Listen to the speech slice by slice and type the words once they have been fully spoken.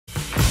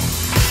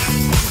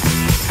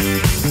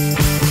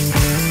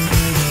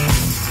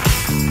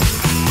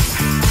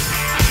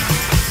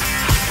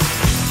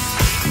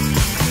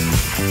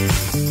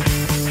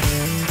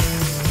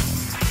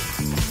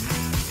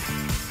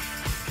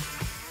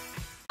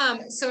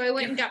So I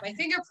went and got my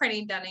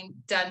fingerprinting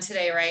done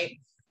today, right?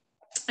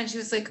 And she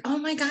was like, "Oh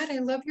my God, I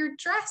love your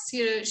dress."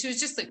 She was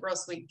just like real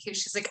sweet and cute.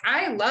 She's like,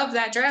 "I love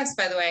that dress,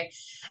 by the way."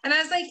 And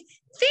I was like,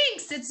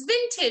 "Thanks, it's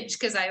vintage,"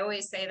 because I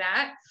always say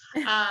that.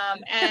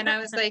 And I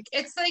was like,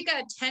 "It's like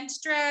a tent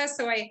dress."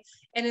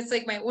 And it's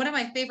like one of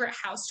my favorite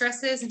house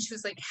dresses. And she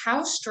was like,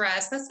 "House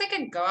dress? That's like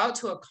a go out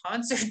to a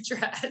concert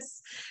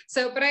dress."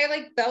 But I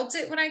like belt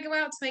it when I go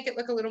out to make it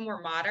look a little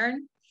more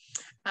modern.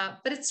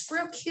 But it's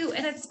real cute,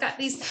 and it's got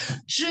these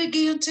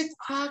gigantic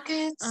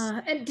pockets.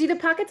 And do the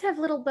pockets have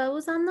little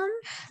bows on them?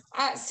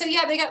 So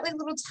yeah, they got like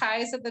little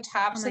ties at the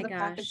top. So the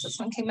pockets, this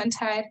one came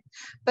untied.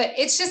 But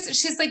it's just,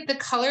 she's like, the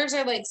colors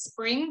are like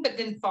spring, but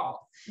then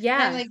fall. Yeah.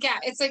 And I'm like, yeah,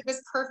 it's like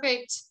this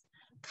perfect,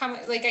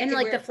 and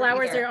like the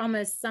flowers are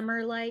almost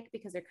summer-like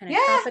because they're kind of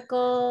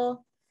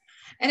tropical.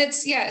 And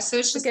it's, so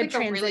it's just a good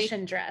like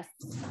transition dress.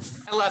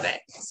 I love it.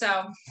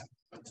 So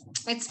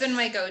it's been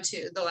my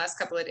go-to the last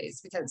couple of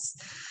days because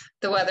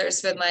the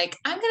weather's been like,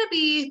 I'm going to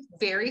be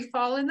very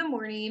fall in the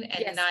morning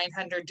and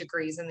 900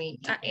 degrees in the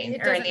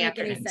evening or in the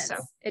afternoon. So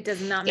it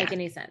does not make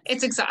any sense.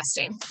 It's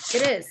exhausting.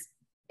 It is.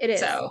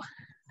 So,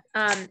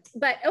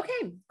 but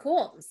okay,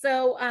 cool.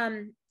 So,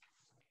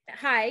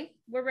 hi,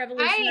 we're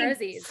Revolution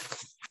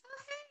Rosies.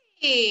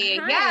 Hey,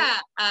 hi. Yeah.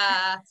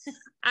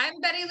 I'm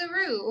Betty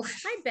LaRue.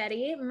 Hi,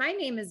 Betty. My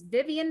name is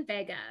Vivian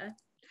Vega.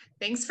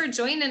 Thanks for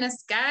joining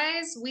us,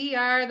 guys. We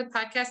are the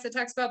podcast that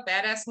talks about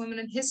badass women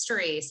in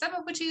history, some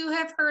of which you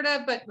have heard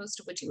of, but most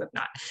of which you have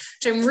not.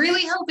 So I'm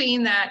really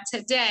hoping that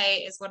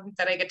today is one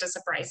that I get to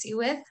surprise you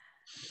with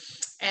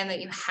and that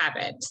you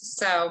haven't.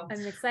 So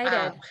I'm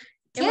excited.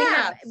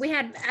 And we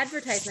had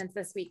advertisements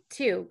this week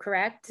too,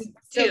 correct?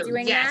 Still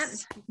doing that?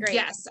 Great.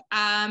 Yes.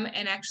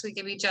 And actually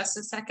give me just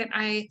a second.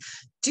 I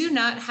do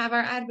not have our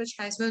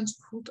advertisements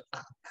pulled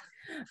up.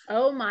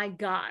 Oh my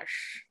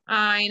gosh.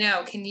 I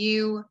know. Can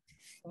you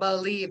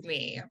believe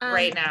me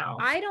right now?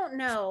 I don't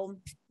know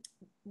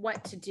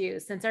what to do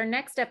since our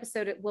next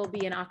episode, it will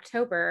be in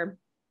October.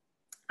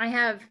 I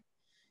have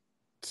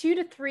 2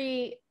 to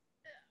 3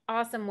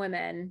 awesome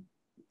women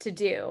to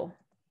do.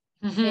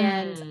 Mm-hmm.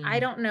 And I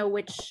don't know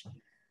which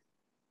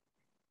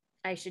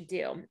I should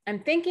do. I'm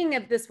thinking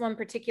of this one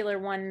particular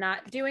one,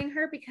 not doing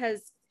her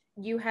because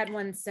you had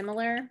one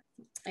similar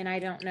and I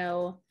don't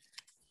know.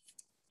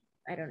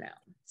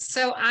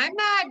 So I'm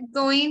not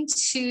going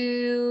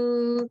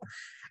to,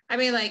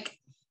 we have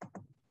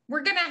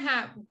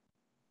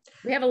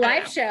a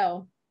live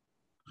show.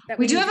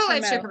 We do have a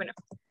live show coming up.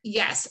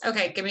 Yes.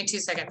 Okay. Give me 2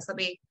 seconds. All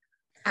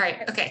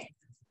right. Okay.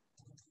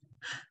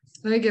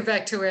 Let me get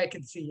back to where I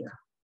can see you.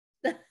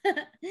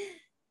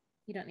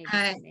 You don't need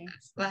to see me.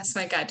 Lost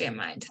my goddamn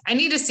mind. I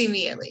need to see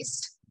me at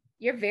least.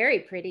 You're very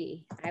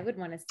pretty. I would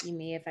want to see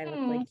me if I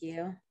looked like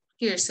you.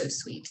 You're so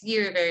sweet.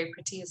 You're very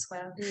pretty as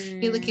well.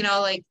 You're looking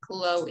all like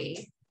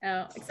glowy.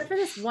 Oh, except for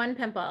this one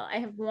pimple. I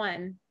have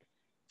one.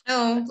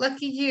 Oh,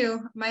 lucky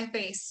you. My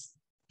face.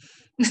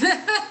 I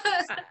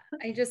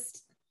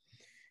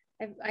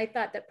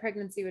thought that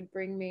pregnancy would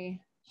bring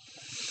me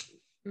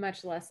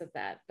much less of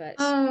that, but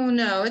oh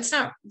no, it's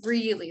not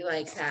really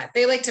like that.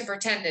 They like to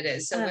pretend it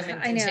is so women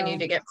continue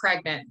to get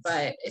pregnant,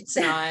 but it's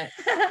not.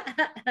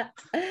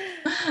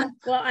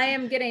 Well, I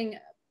am getting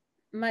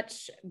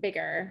much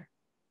bigger.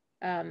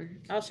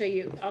 I'll show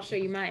you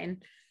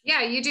mine.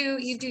 Yeah, you do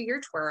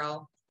your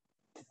twirl.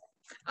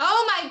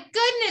 Oh my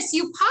goodness,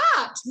 you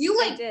popped.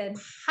 I did.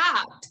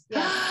 Popped.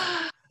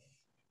 Yeah.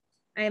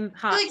 I am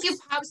popped. I feel like you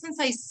popped since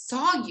I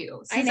saw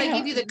you. Since I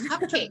gave you the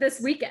cupcake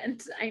this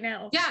weekend. I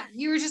know. Yeah,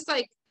 you were just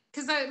like,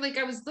 because I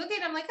was looking,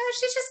 I'm like, oh,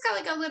 she's just got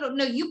like a little.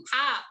 No, you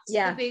popped.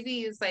 Yeah, the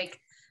baby is like.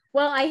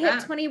 Well, I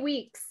hit 20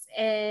 weeks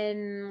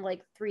in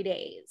like 3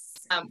 days.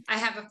 I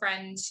have a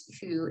friend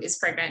who is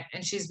pregnant,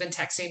 and she's been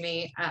texting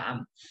me,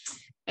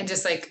 and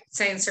just like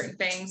saying certain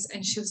things,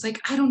 and she was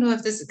like, I don't know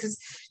if this is because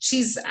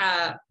she's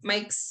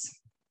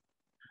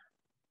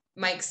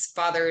Mike's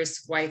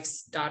father's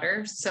wife's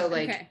daughter. So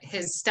like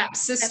his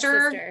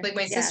stepsister, like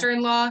my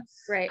sister-in-law.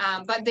 Right.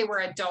 But they were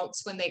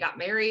adults when they got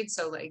married.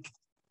 So like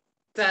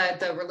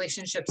the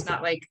relationship's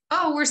not like,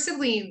 oh, we're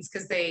siblings,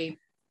 because they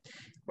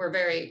were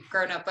very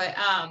grown up. But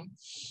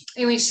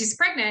anyway, she's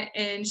pregnant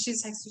and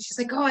she's texting me, she's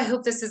like, oh, I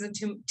hope this isn't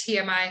too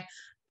TMI.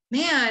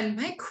 Man,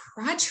 my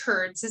crotch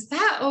hurts. Is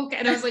that okay?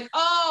 And I was like,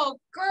 oh,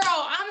 girl,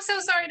 I'm so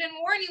sorry I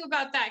didn't warn you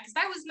about that, because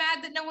I was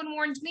mad that no one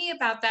warned me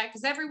about that,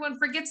 because everyone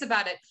forgets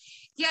about it.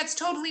 Yeah, it's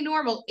totally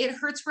normal. It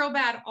hurts real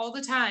bad all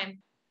the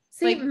time.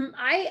 See, like,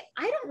 I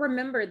don't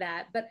remember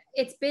that, but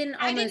it's been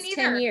almost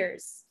 10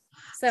 years.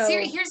 So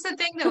here's the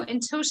thing though,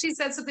 until she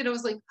said something, I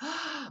was like,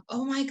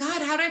 oh my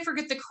God, how did I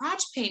forget the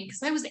crotch pain?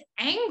 Because I was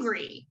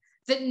angry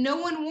that no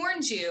one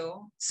warned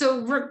you.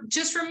 So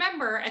just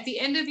remember, at the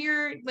end of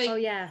your,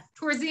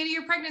 towards the end of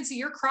your pregnancy,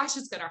 your crotch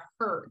is going to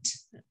hurt.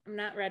 I'm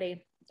not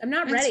ready.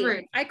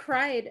 Rude. I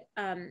cried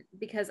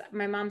because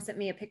my mom sent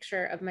me a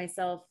picture of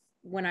myself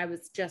when I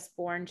was just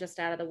born, just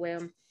out of the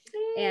womb.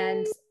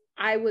 And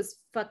I was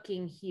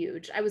fucking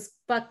huge. I was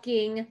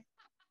fucking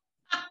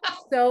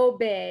so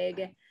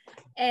big.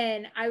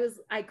 And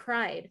I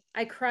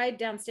cried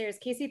downstairs.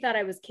 Casey thought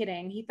I was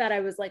kidding. He thought I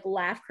was like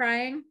laugh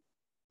crying,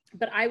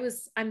 but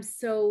I'm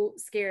so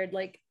scared.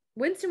 Like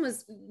Winston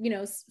was,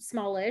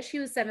 smallish. He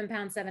was 7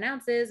 pounds, 7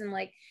 ounces and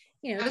like,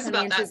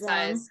 20 inches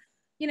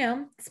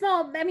long,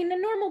 small. I mean, a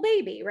normal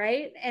baby.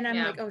 Right. And I'm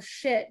like, oh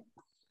shit.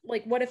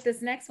 Like, what if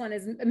this next one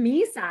is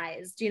me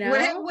sized,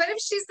 What if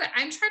she's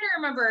I'm trying to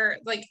remember,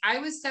 like I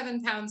was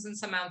 7 pounds and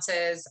some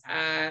ounces.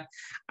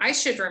 I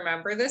should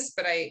remember this,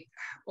 but I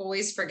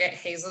always forget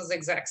Hazel's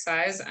exact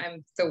size.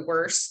 I'm the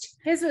worst.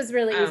 His was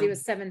really easy. It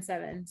was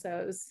 7'7". So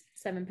it was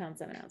 7 pounds,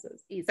 7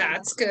 ounces. Easy.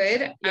 That's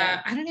good.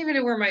 Yeah. I don't even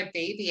know where my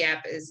baby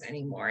app is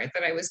anymore,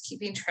 that I was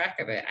keeping track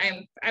of it.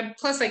 I'm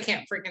plus I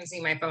can't freaking see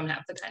my phone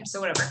half the time.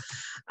 So whatever.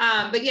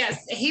 But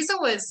yes,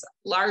 Hazel was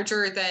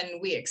larger than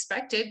we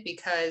expected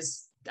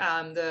because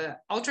the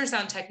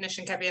ultrasound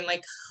technician kept being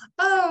like,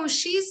 oh,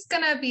 she's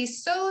gonna be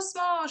so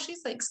small,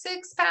 she's like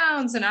 6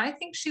 pounds, and I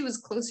think she was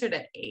closer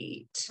to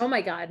 8. Oh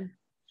my god,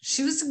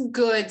 she was a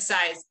good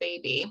sized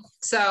baby.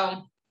 So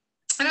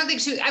I don't think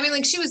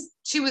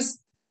she was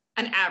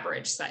an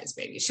average size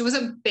baby. She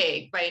wasn't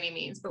big by any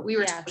means, but we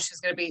were told she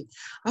was going to be,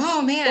 oh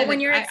man. But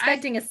when you're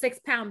expecting a 6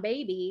 pound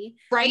baby,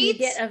 right? You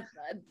get a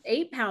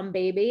 8 pound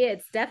baby,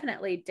 it's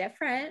definitely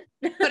different.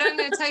 But I'm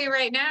going to tell you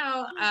right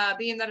now,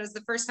 being that it was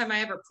the first time I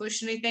ever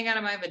pushed anything out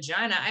of my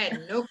vagina, I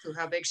had no clue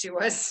how big she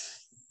was.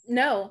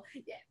 No,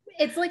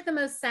 it's like the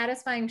most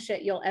satisfying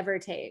shit you'll ever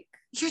take.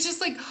 You're just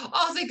like,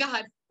 oh, thank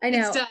God. I know.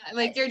 It's done.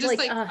 Like, you're just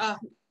like oh.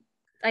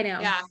 I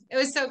know. Yeah, it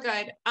was so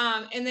good.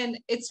 And then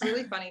it's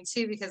really funny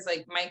too, because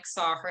like Mike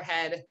saw her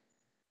head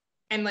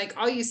and like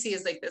all you see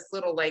is like this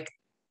little, like,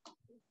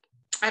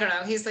 I don't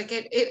know. He's like,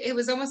 it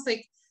was almost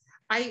like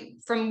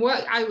from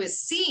what I was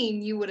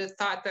seeing, you would have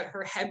thought that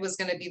her head was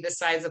going to be the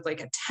size of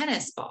like a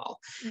tennis ball.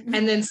 Mm-hmm.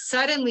 And then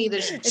suddenly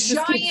this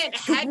giant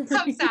head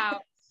comes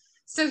out.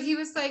 So he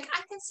was like, I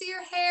can see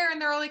her hair.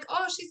 And they're all like,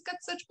 oh, she's got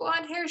such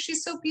blonde hair.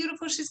 She's so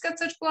beautiful. She's got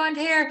such blonde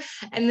hair.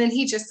 And then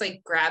he just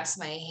like grabs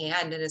my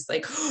hand and is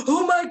like,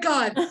 oh my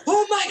God.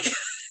 Oh my God.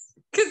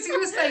 Because he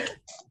was like.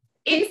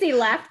 Casey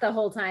laughed the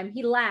whole time.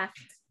 He laughed.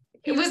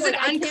 It was like,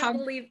 I can't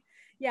believe.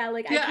 Yeah.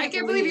 Like, I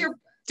can't believe you're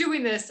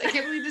doing this. I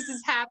can't believe this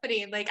is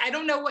happening. Like, I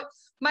don't know what.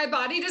 My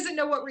body doesn't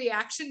know what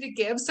reaction to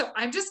give, so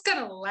I'm just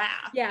gonna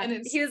laugh. Yeah,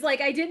 and he was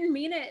like, I didn't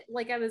mean it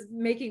like I was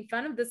making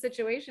fun of the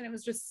situation. It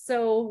was just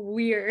so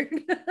weird.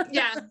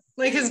 Yeah,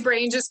 like his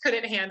brain just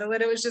couldn't handle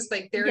it. It was just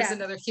like, there is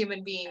another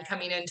human being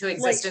coming into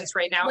existence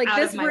right now. Like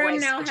this room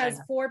now has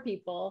 4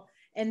 people,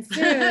 and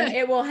soon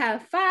it will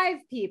have 5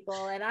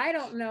 people, and I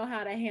don't know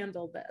how to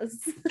handle this.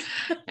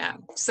 Yeah,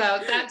 so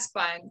that's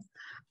fun.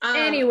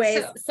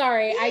 Anyways,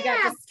 sorry, I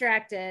got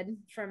distracted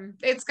from.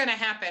 It's gonna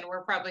happen.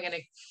 We're probably gonna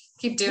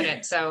keep doing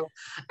it. So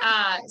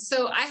I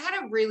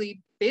had a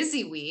really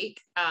busy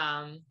week.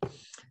 I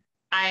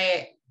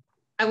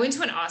went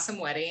to an awesome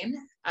wedding,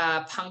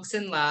 Punks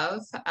in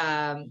Love.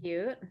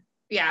 Cute.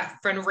 Yeah,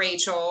 friend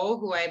Rachel,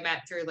 who I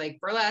met through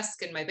like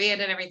burlesque and my band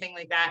and everything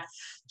like that.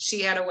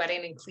 She had a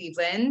wedding in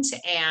Cleveland,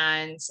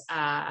 and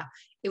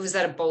it was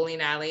at a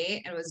bowling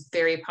alley, and it was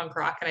very punk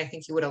rock, and I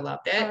think you would have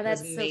loved it. Oh,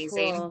 that's it was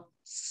amazing. So cool.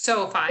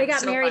 So fun. They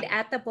got married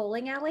at the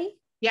bowling alley?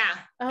 Yeah,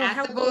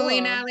 at the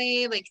bowling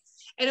alley. Like,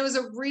 and it was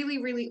a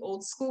really, really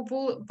old school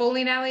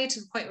bowling alley,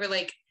 to the point where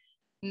like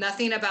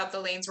nothing about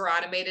the lanes were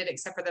automated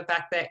except for the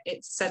fact that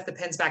it set the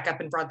pins back up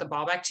and brought the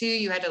ball back to you.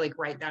 You had to like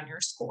write down your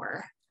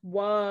score.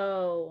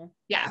 Whoa.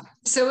 Yeah.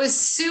 So it was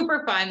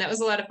super fun. That was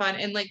a lot of fun.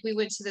 And like, we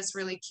went to this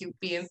really cute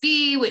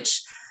B&B,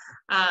 which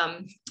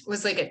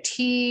was like a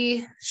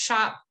tea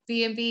shop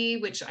B&B,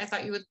 which I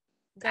thought you would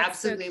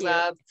absolutely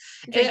love.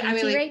 I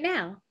mean, like, right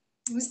now.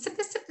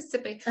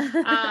 Sippy.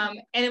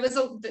 And it was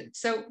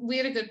so we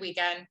had a good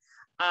weekend.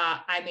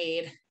 I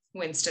made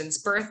Winston's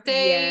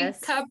birthday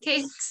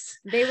cupcakes.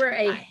 They were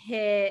a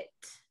hit,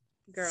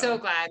 girl. So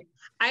glad.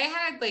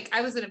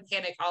 I was in a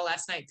panic all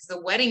last night because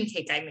the wedding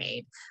cake I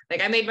made,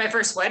 like I made my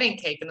first wedding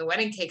cake, and the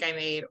wedding cake I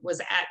made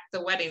was at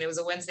the wedding. It was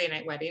a Wednesday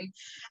night wedding.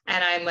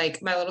 And I'm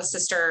like, my little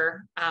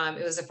sister,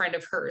 it was a friend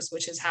of hers,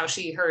 which is how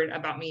she heard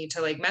about me,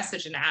 to like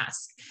message and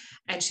ask.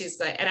 And she's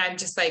like, and I'm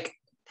just like,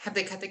 have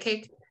they cut the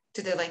cake?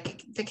 Did they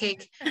like the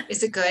cake?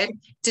 Is it good?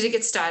 Did it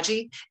get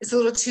stodgy? Is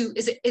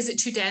it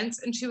too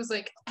dense? And she was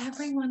like,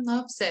 everyone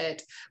loves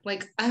it.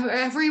 Like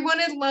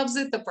everyone loves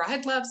it. The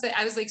bride loves it.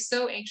 I was like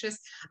so anxious.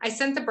 I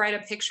sent the bride a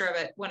picture of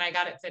it when I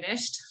got it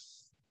finished.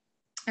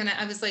 And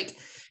I was like,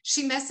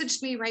 she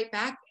messaged me right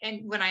back.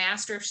 And when I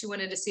asked her if she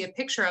wanted to see a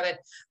picture of it,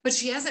 but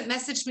she hasn't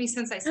messaged me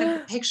since I sent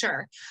the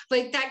picture.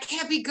 Like, that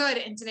can't be good.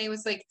 And Danae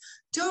was like,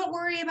 don't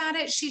worry about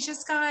it. She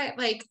just got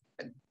like,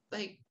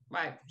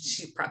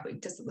 she probably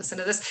doesn't listen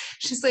to this.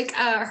 She's like,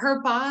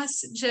 her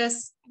boss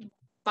just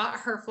bought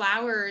her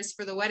flowers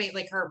for the wedding,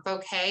 like her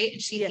bouquet,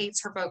 and she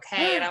hates her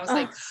bouquet. And I was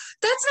like,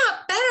 that's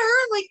not better.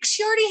 Like,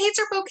 she already hates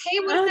her bouquet.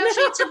 What if now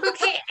she hates her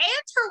bouquet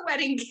and her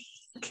wedding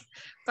cake?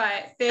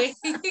 But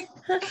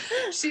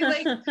she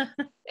like,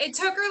 it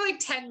took her like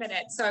 10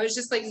 minutes. So I was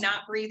just like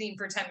not breathing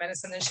for 10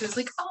 minutes. And then she was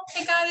like, oh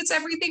my God, it's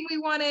everything we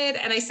wanted.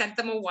 And I sent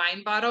them a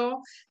wine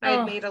bottle. I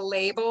had made a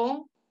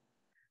label.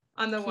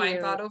 on the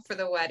wine bottle for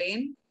the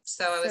wedding.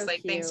 So I was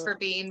like, thanks for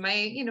being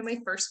my, my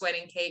first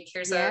wedding cake.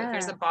 Here's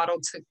a bottle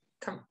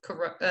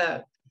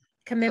to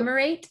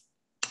commemorate.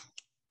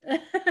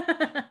 That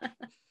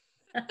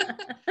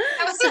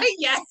was a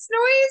yes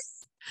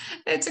noise.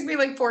 It took me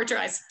like 4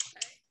 tries.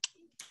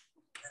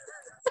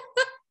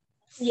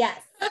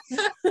 Yes.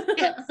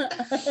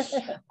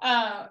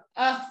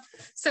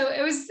 So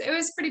it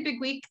was pretty big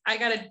week. I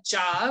got a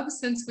job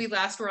since we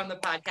last were on the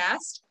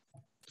podcast.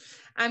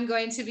 I'm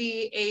going to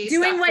be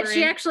doing what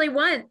she actually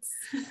wants.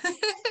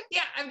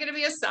 Yeah, I'm going to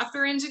be a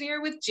software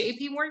engineer with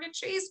JP Morgan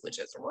Chase, which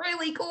is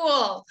really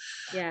cool.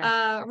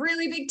 Yeah.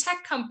 Really big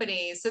tech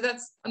company. So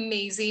that's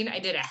amazing. I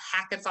did a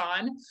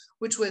hackathon,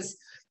 which was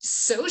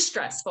so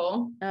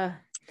stressful. I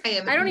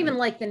don't even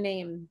like the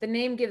name. The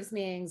name gives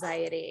me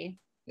anxiety.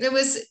 It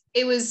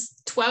was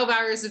 12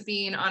 hours of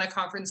being on a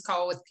conference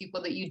call with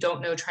people that you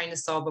don't know trying to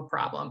solve a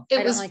problem.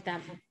 I don't like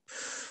that.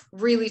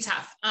 Really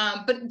tough.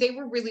 But they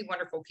were really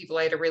wonderful people.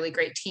 I had a really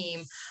great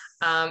team.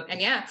 And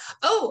yeah.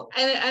 Oh,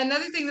 and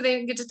another thing that I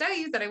didn't get to tell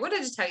you that I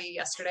wanted to tell you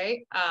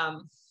yesterday,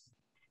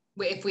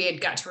 if we had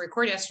got to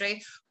record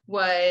yesterday,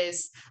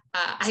 was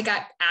I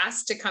got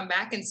asked to come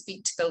back and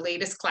speak to the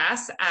latest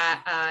class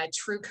at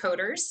True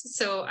Coders.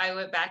 So I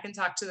went back and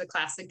talked to the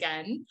class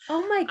again.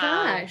 Oh my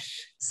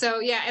gosh. So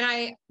yeah, and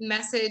I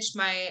messaged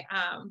my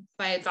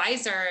my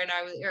advisor and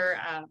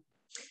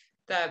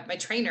my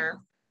trainer,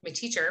 my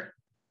teacher.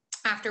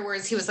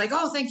 Afterwards, he was like,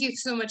 "Oh, thank you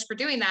so much for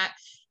doing that."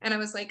 And I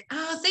was like,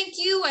 "Oh, thank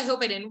you. I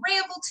hope I didn't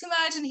ramble too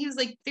much." And he was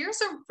like, "There's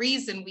a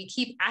reason we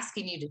keep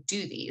asking you to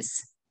do these."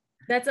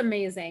 That's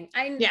amazing.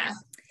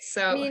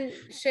 So I mean,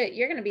 shit,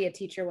 you're going to be a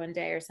teacher one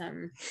day or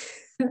something.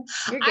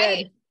 You're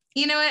good.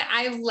 You know what?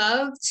 I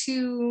love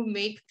to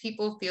make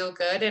people feel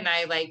good. And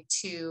I like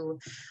to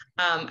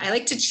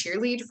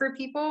cheerlead for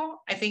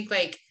people. I think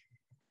like,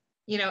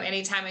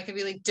 anytime I can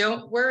be like,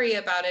 don't worry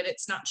about it.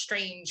 It's not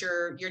strange.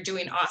 You're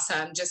doing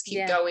awesome. Just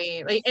keep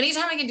going. Like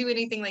anytime I can do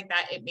anything like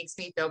that, it makes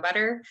me feel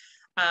better.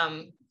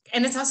 And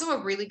it's also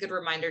a really good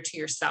reminder to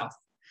yourself.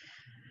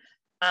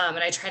 And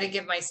I try to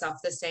give myself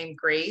the same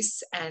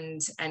grace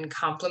and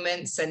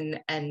compliments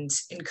and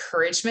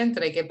encouragement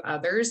that I give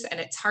others. And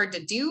it's hard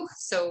to do.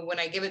 So when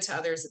I give it to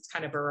others, it's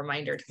kind of a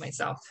reminder to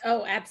myself.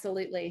 Oh,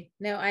 absolutely.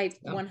 No, I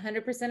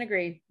 100%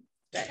 agree.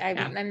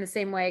 I'm the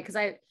same way. Cause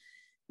I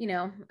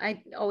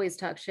always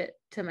talk shit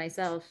to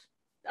myself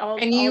all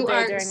day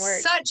during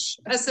work. Such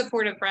a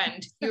supportive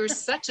friend. You were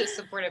such a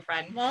supportive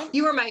friend. Well,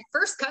 you were my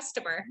first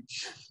customer.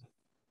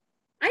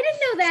 I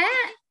didn't know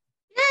that.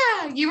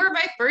 Yeah, you were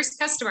my first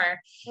customer.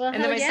 Well,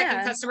 and then my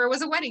second customer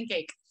was a wedding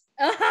cake.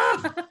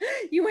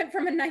 You went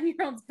from a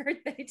 9-year-old's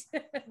birthday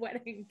to a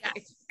wedding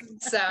cake.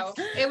 So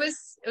it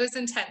was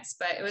intense,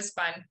 but it was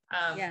fun.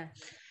 And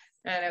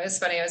it was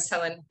funny. I was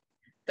telling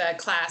the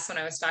class when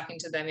I was talking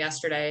to them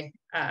yesterday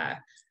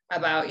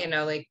about,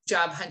 like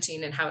job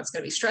hunting and how it's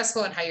going to be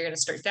stressful and how you're going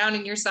to start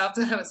downing yourself.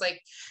 And I was like,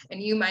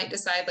 and you might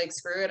decide like,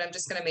 screw it, I'm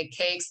just going to make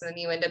cakes. And then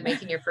you end up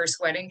making your first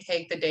wedding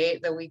cake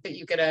the week that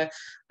you get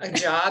a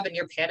job and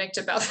you're panicked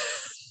about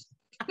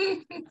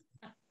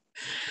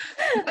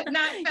but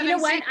not, you know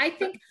what? I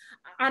think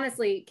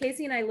honestly,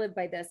 Casey and I live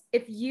by this.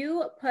 If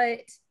you put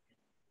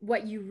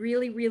what you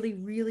really, really,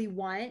 really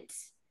want,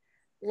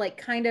 like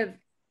kind of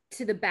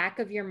to the back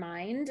of your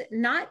mind,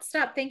 not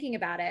stop thinking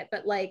about it,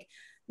 but like,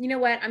 you know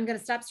what, I'm going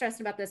to stop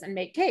stressing about this and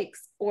make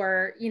cakes,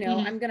 or,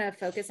 I'm going to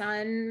focus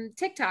on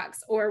TikToks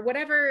or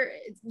whatever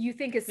you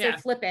think is so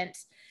flippant.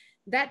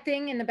 That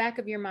thing in the back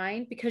of your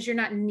mind, because you're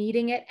not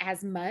needing it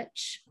as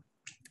much,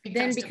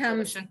 then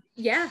becomes,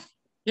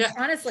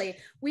 honestly,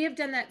 we have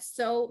done that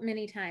so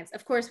many times.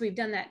 Of course, we've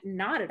done that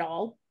not at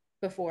all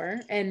before.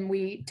 And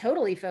we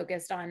totally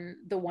focused on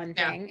the one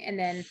thing and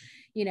then,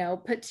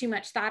 put too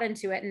much thought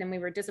into it. And then we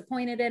were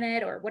disappointed in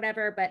it or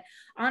whatever. But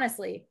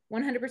honestly,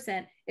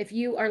 100%, if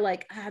you are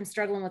like, I'm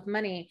struggling with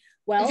money,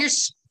 well, if you're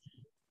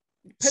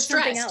put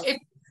something else.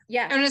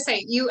 I'm going to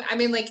say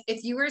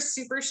if you were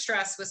super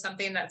stressed with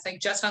something that's like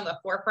just on the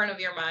forefront of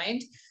your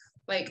mind,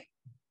 like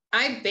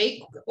I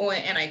bake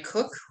and I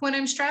cook when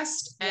I'm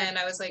stressed. And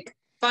I was like,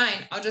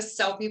 fine, I'll just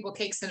sell people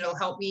cakes and it'll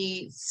help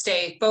me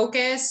stay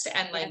focused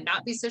and like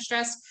not be so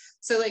stressed.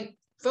 So like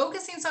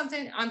focusing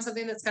on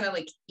something that's going to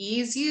like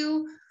ease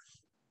you,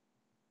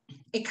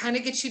 it kind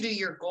of gets you to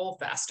your goal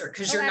faster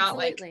because you're not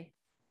like,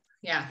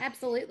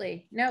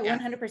 absolutely. No,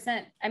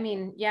 100%. I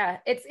mean,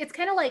 it's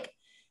kind of like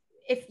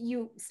if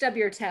you stub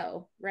your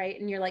toe, right?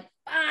 And you're like,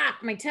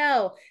 my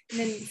toe. And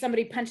then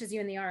somebody punches you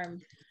in the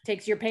arm,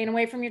 takes your pain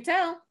away from your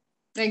toe.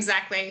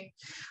 Exactly.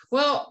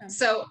 Well,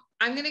 so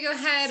I'm going to go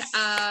ahead.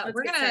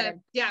 We're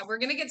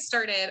going to get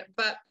started,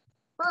 but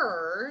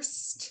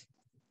first,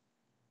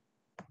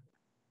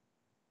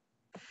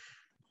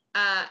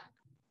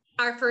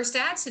 our first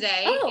ad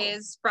today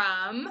is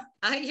from,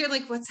 you're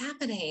like, what's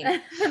happening?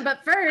 But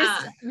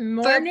first,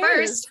 more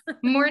news.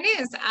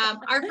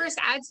 Our first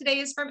ad today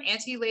is from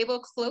Anti-Label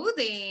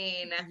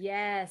Clothing.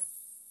 Yes.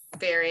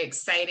 Very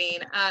exciting.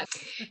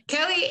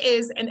 Kelly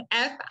is an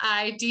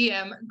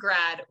FIDM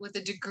grad with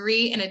a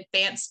degree in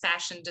advanced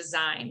fashion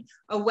design,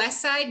 a West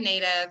Side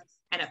native,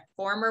 and a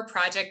former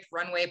Project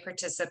Runway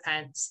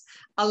participant.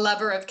 A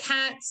lover of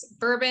cats,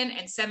 bourbon,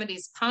 and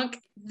 70s punk.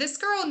 This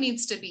girl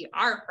needs to be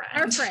our friend.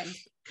 Our friend.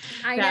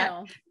 I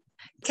know.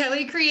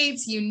 Kelly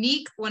creates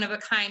unique,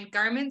 one-of-a-kind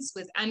garments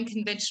with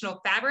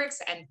unconventional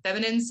fabrics and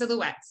feminine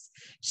silhouettes.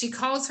 She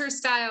calls her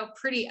style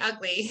pretty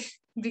ugly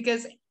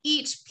because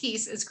each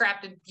piece is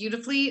crafted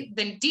beautifully,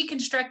 then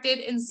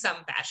deconstructed in some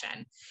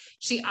fashion.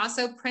 She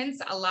also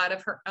prints a lot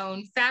of her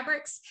own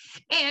fabrics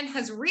and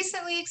has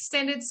recently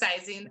extended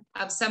sizing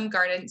of some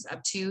garments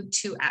up to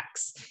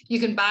 2X. You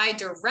can buy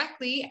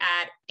directly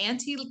at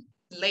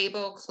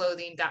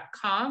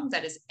antilabelclothing.com.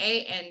 That is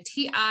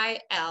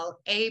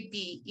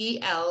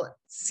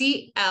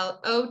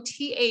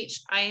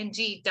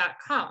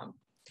ANTILABELCLOTHING.com.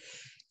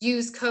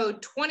 Use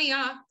code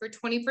 20OFF for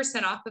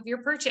 20% off of your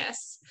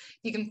purchase.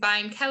 You can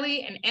find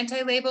Kelly and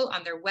Anti-Label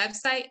on their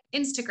website,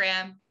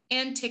 Instagram,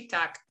 and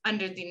TikTok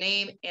under the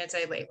name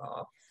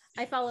Anti-Label.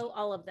 I follow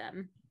all of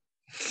them.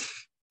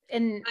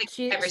 And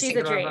she's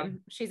a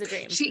dream. She's a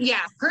dream.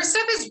 Her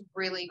stuff is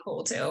really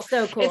cool too.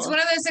 So cool. It's one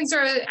of those things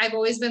where I've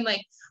always been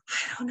like, I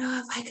don't know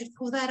if I could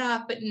pull that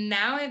off, but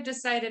now I've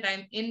decided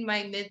I'm in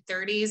my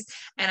mid-30s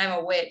and I'm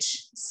a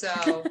witch. So,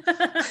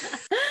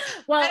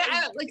 well,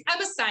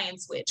 I'm a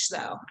science witch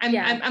though. I'm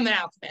an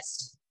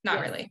alchemist. Not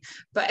really,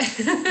 but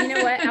you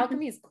know what?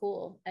 Alchemy is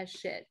cool as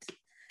shit.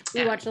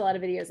 We watch a lot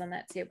of videos on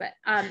that too, but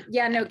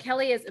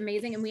Kelly is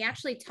amazing. And we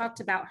actually talked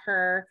about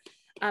her.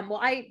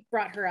 I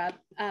brought her up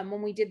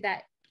when we did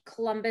that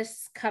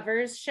Columbus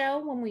covers show,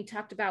 when we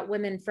talked about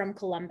women from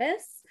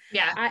Columbus.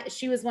 Yeah.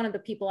 She was one of the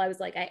people I was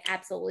like, I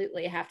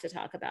absolutely have to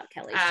talk about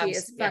Kelly. She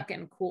is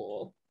fucking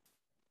cool.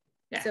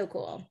 Yeah. So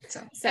cool.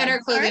 So and her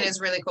clothing is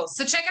really cool.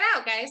 So check it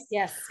out, guys.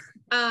 Yes.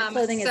 Her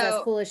clothing is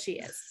as cool as she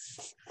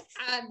is.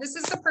 This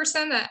is the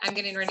person that I'm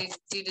getting ready to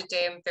do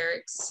today. I'm very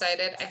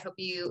excited. I hope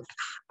you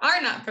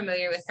are not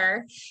familiar with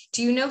her.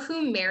 Do you know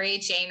who Mary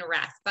Jane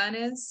Rathbun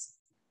is?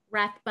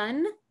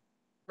 Rathbun?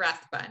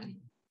 Rathbun.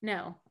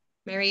 No.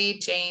 Mary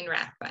Jane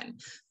Rathbun.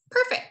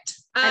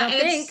 Perfect. I don't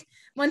think.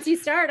 Once you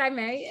start, I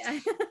may.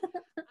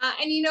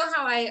 And you know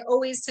how I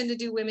always tend to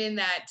do women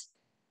that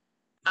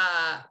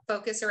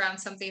focus around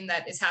something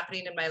that is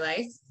happening in my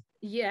life?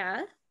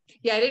 Yeah.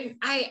 Yeah, it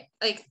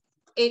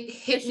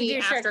hit me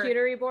after.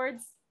 Charcuterie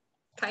boards?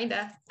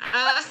 Kinda.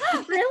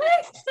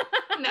 Really?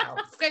 No,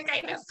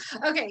 kind of.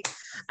 Okay.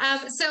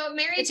 So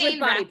Mary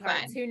Jane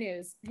Rathbun. Who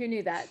knew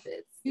that?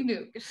 Who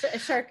knew? A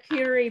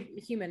charcuterie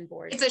human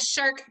board. It's a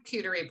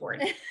charcuterie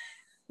board.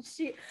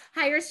 She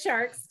hires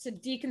sharks to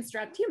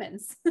deconstruct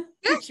humans.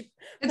 Yeah,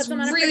 it's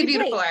really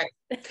beautiful art.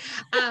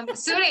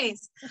 So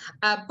anyways,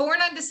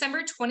 born on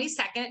December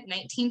 22nd,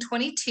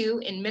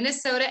 1922 in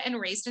Minnesota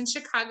and raised in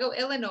Chicago,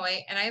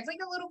 Illinois. And I have like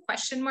a little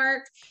question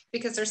mark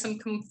because there's some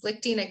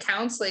conflicting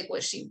accounts. Like,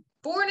 was she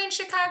born in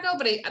Chicago?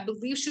 But I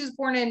believe she was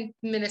born in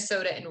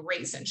Minnesota and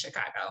raised in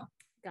Chicago.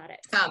 Got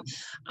it.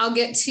 I'll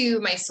get to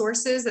my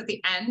sources at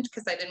the end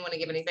because I didn't want to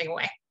give anything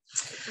away.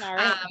 All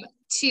right.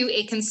 To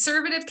a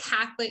conservative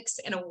Catholics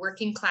in a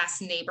working class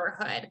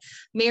neighborhood.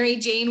 Mary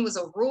Jane was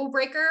a rule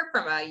breaker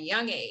from a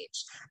young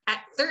age.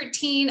 At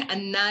 13, a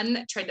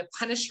nun tried to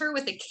punish her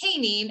with a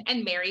caning,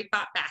 and Mary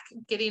fought back,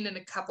 getting in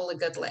a couple of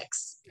good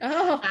licks.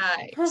 So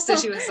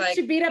she was like,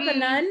 she beat up a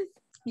nun?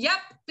 Yep,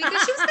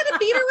 because she was going to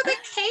beat her with a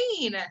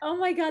cane. Oh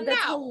my God,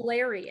 that's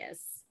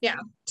hilarious. Yeah.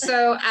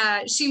 So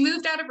she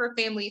moved out of her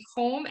family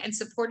home and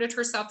supported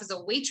herself as a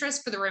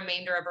waitress for the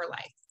remainder of her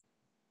life.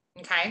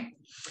 Okay.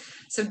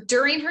 So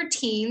during her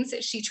teens,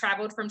 she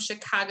traveled from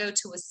Chicago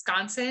to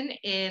Wisconsin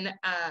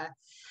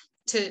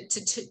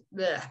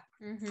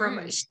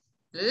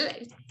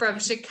from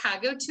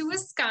Chicago to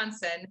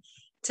Wisconsin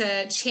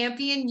to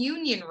champion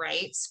union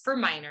rights for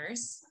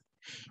minors.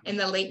 In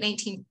the late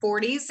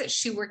 1940s,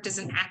 she worked as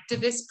an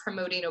activist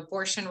promoting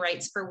abortion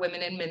rights for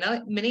women in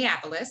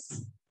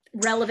Minneapolis.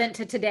 Relevant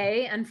to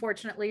today,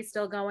 unfortunately,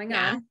 still going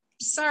on.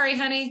 Sorry,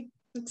 honey.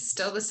 It's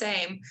still the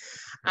same.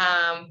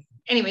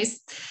 Anyways,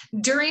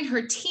 during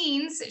her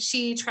teens,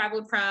 she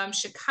traveled from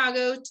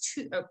Chicago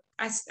to,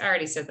 I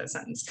already said that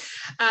sentence.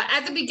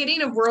 At the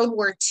beginning of World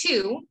War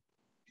II,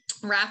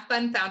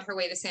 Rathbun found her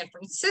way to San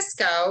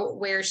Francisco,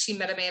 where she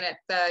met a man at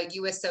the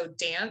USO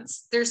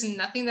dance. There's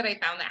nothing that I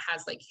found that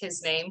has like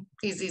his name.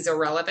 He's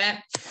irrelevant.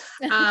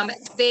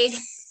 They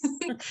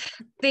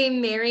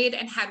married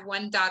and had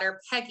one daughter,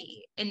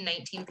 Peggy, in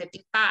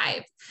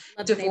 1955,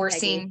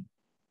 divorcing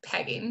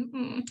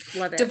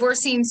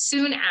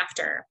soon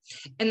after.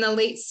 In the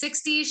late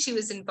 60s, she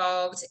was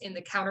involved in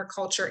the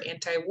counterculture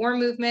anti-war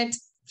movement.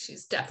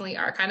 She's definitely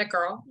our kind of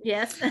girl.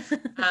 Yes.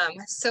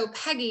 So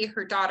Peggy,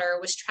 her daughter,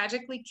 was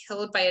tragically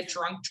killed by a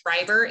drunk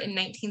driver in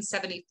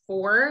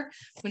 1974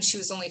 when she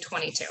was only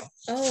 22.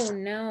 Oh,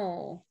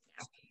 no.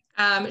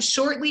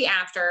 Shortly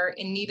after,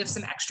 in need of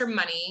some extra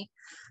money,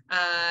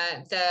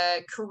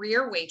 the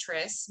career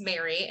waitress,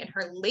 Mary, in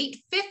her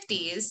late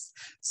 50s,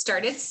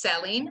 started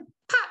selling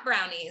pot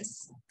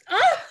brownies.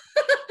 Oh.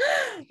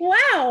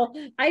 Wow.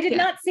 I did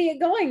not see it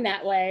going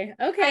that way.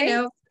 Okay. I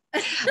know.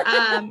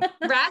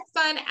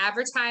 Rathbun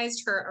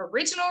advertised her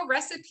original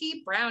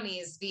recipe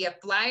brownies via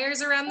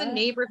flyers around the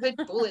neighborhood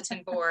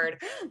bulletin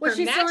board. Was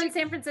she still in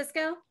San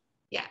Francisco?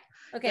 Yeah.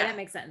 Okay, that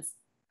makes sense.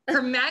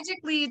 Her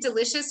magically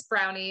delicious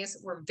brownies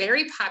were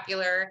very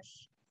popular.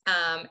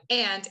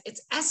 And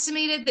it's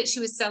estimated that she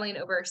was selling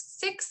over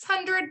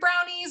 600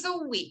 brownies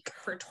a week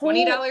for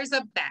 $20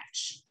 a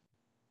batch.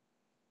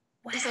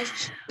 Wow.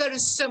 That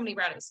is so many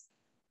brownies.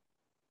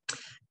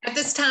 At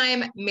this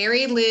time,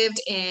 Mary lived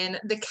in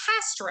the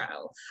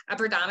Castro, a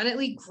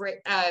predominantly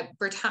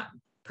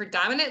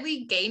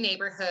gay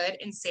neighborhood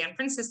in San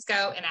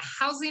Francisco, in a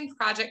housing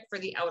project for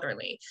the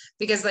elderly.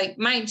 Because, like,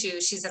 mind you,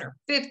 she's in her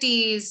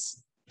 50s,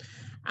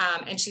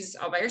 and she's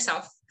all by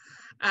herself.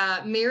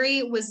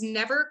 Mary was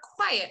never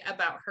quiet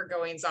about her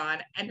goings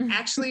on, and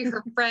actually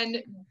her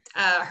friend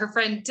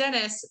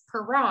Dennis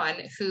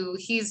Perron, who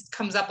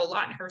comes up a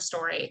lot in her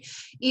story,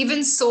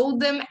 even sold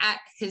them at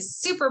his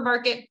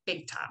supermarket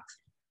Big Top.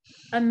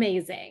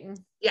 Amazing.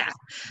 Yeah.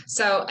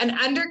 So an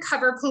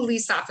undercover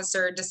police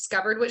officer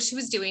discovered what she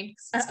was doing.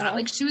 It's not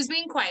like she was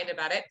being quiet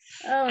about it.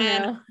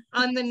 And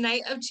on the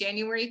night of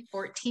January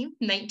 14th,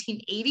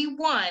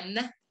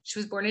 1981, she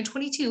was born in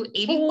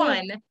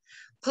 81,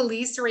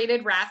 police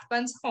raided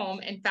Rathbun's home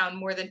and found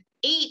more than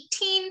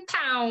 18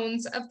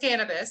 pounds of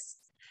cannabis,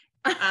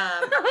 54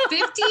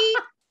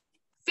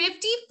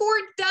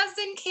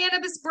 dozen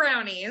cannabis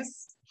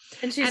brownies.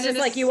 And she's just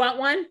like, you want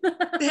one?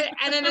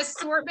 And an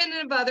assortment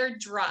of other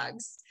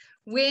drugs.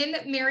 When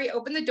Mary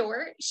opened the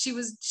door, she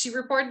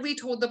reportedly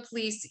told the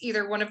police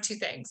either one of two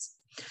things.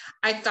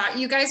 I thought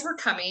you guys were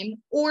coming,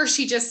 or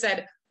she just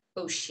said,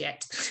 oh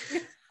shit.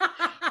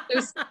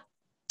 There's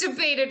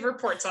debated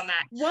reports on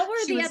that. What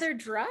were the other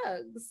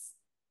drugs?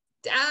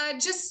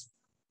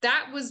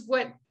 That was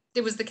what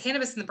it was, the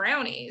cannabis and the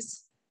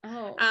brownies.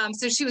 Oh.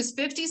 So she was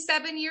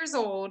 57 years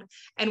old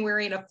and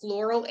wearing a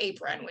floral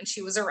apron when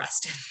she was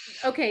arrested.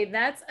 Okay,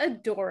 that's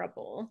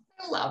adorable.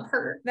 I love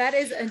her. That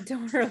is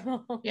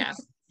adorable. Yeah.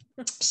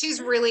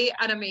 She's really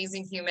an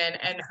amazing human,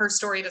 and her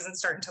story doesn't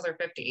start until her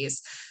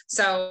 50s.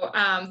 So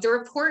the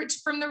report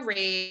from the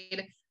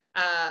raid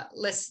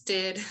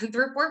listed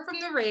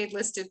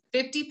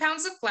 50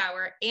 pounds of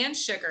flour and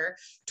sugar,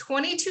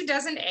 22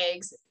 dozen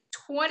eggs,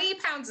 20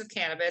 pounds of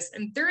cannabis,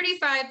 and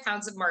 35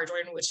 pounds of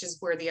margarine, which is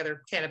where the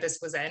other cannabis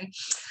was in.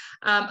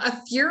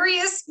 A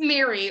furious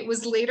Mary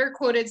was later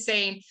quoted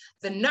saying,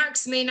 the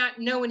narcs may not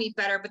know any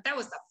better, but that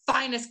was the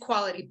finest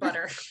quality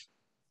butter.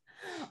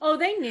 Oh,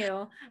 they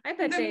knew. I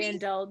bet they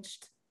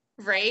indulged.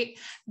 Right?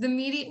 The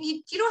media,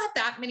 you don't have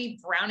that many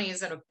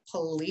brownies in a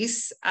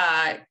police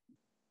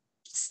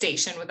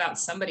station without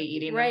somebody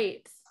eating them.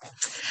 Right.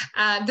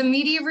 The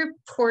media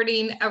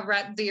reporting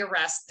the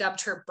arrest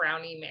dubbed her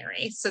Brownie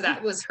Mary. So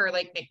that was her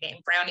nickname,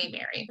 Brownie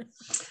Mary.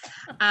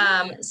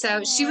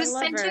 So she was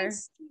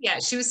sentenced. Yeah,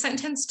 she was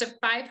sentenced to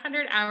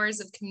 500 hours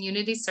of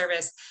community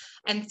service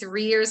and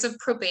 3 years of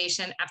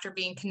probation after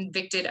being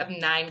convicted of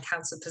 9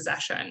 counts of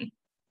possession.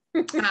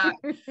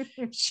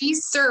 She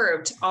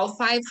served all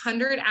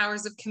 500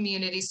 hours of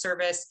community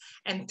service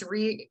and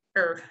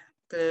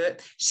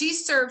she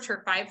served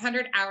her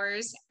 500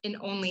 hours in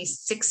only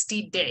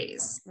 60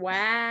 days.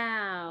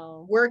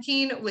 Wow.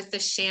 Working with the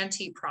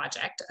Shanty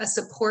Project, a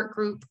support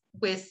group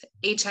with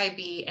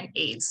HIV and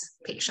AIDS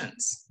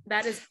patients.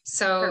 That is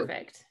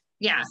perfect.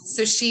 Yeah.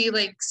 So she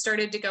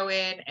started to go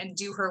in and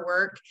do her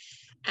work,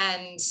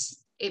 and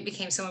it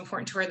became so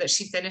important to her that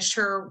she finished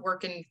her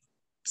work in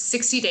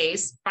 60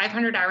 days,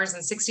 500 hours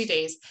in 60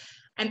 days.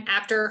 And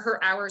after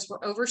her hours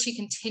were over, she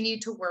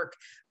continued to work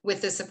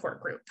with the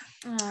support group.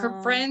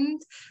 Her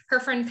friend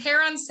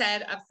Perron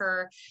said of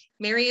her,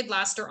 Mary had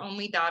lost her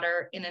only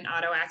daughter in an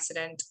auto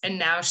accident, and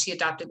now she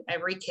adopted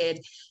every kid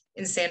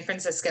in San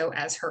Francisco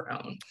as her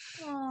own.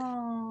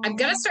 Aww. I'm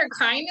gonna start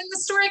crying in the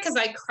story because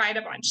I cried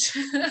a bunch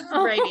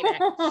writing it.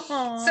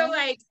 So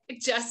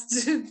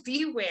just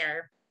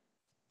beware.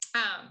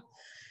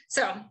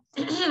 So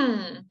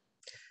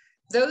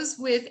those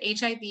with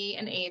HIV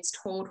and AIDS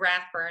told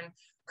Rathbun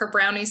her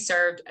brownies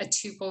served a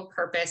twofold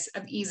purpose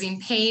of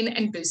easing pain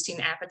and boosting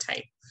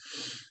appetite.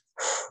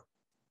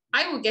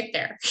 I will get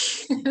there.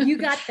 You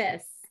got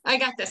this. I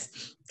got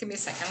this. Give me a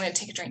second. I'm going to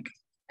take a drink.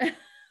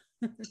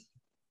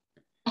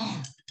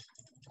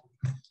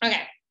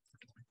 Okay.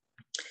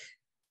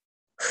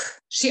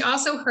 She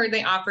also heard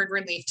they offered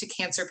relief to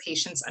cancer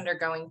patients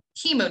undergoing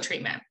chemo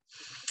treatment.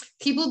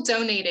 People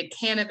donated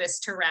cannabis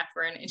to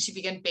Rathbun, and she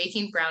began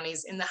baking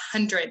brownies in the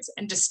hundreds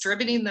and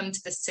distributing them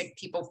to the sick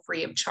people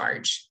free of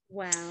charge.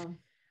 Wow.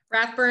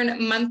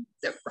 Rathbun,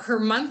 her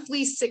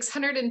monthly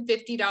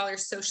 $650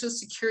 Social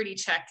Security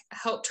check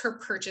helped her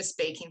purchase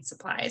baking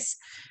supplies.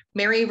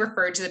 Mary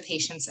referred to the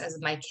patients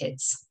as my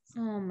kids.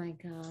 Oh my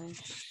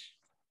gosh.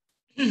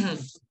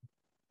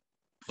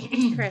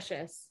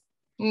 Precious.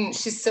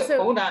 She's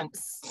so, hold on.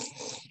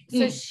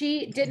 So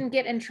she didn't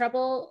get in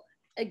trouble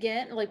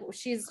again?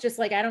 She's just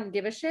I don't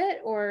give a shit,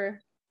 or?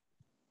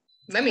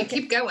 Let me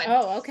keep going.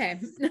 Oh, okay.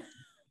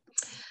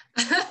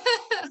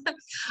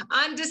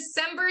 On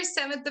December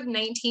 7th of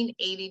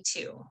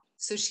 1982,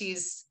 so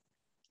she's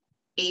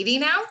 80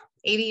 now,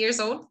 80 years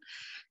old,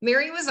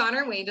 Mary was on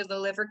her way to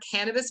deliver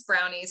cannabis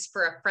brownies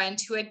for a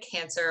friend who had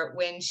cancer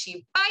when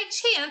she, by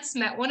chance,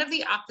 met one of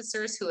the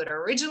officers who had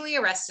originally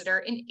arrested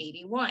her in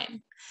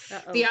 81.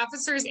 Uh-oh. The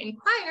officers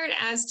inquired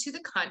as to the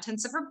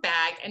contents of her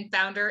bag and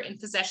found her in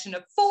possession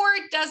of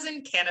 4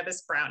 dozen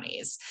cannabis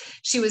brownies.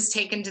 She was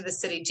taken to the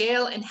city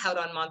jail and held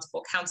on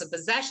multiple counts of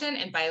possession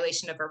and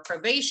violation of her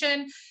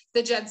probation.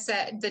 The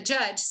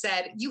judge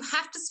said, "You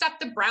have to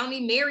stop the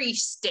Brownie Mary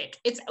stick.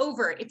 It's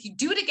over. If you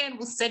do it again,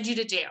 we'll send you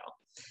to jail."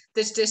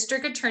 This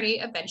district attorney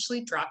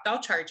eventually dropped all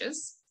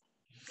charges.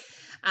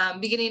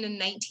 Beginning in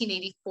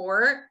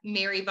 1984,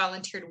 Mary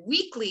volunteered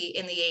weekly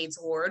in the AIDS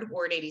ward,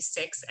 Ward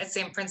 86, at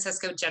San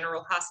Francisco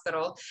General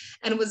Hospital,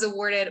 and was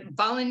awarded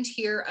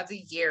Volunteer of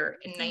the Year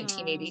in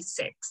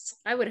 1986.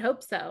 I would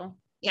hope so.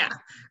 Yeah.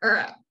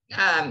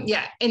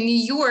 In New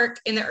York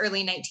in the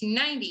early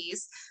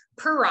 1990s,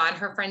 Perron,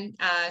 her friend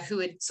who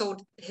had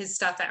sold his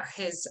stuff at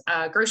his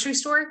grocery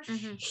store,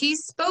 he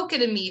spoke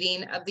at a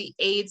meeting of the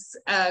AIDS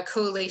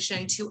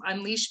Coalition to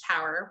Unleash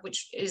Power,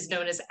 which is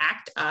known as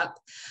ACT UP,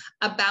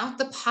 about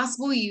the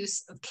possible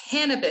use of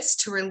cannabis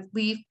to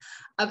relief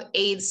of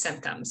AIDS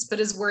symptoms, but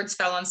his words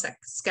fell on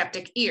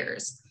skeptic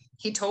ears.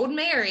 He told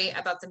Mary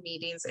about the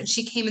meetings, and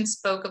she came and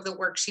spoke of the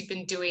work she'd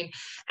been doing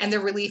and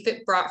the relief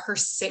it brought her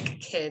sick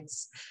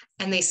kids,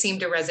 and they seemed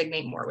to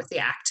resonate more with the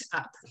ACT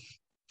UP.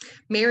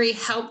 Mary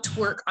helped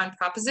work on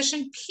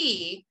Proposition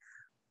P,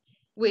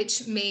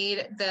 which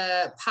made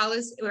the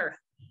policy,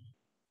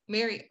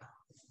 Mary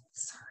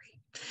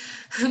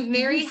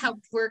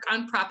helped work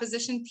on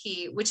Proposition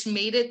P, which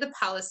made it the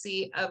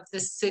policy of the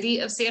city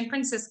of San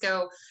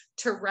Francisco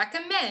to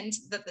recommend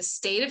that the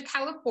state of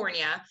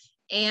California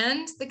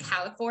and the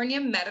California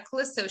Medical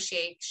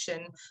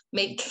Association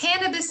make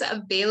cannabis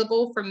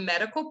available for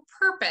medical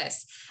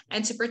purpose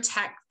and to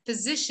protect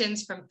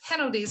physicians from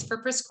penalties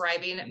for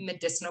prescribing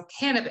medicinal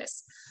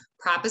cannabis.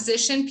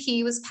 Proposition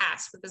P was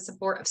passed with the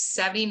support of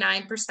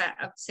 79%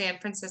 of San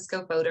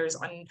Francisco voters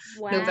on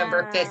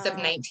November 5th of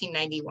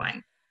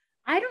 1991.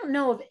 I don't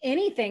know of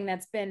anything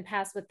that's been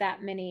passed with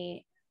that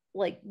many,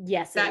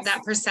 yeses.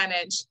 That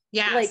percentage.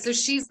 Yeah. So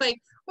she's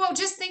like, well,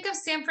 just think of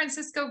San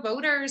Francisco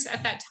voters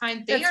at that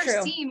time. They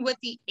are seeing what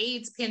the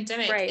AIDS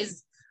pandemic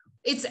is.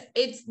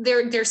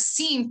 They're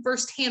seeing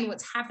firsthand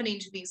what's happening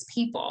to these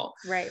people.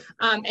 Right.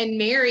 And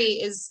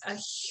Mary is a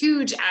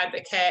huge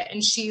advocate,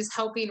 and she's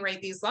helping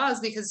write these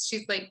laws because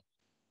she's like,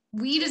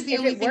 weed is the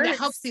only thing that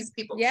helps these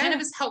people. Yeah.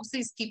 Cannabis helps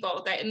these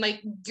people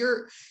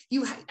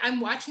I'm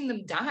watching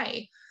them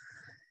die.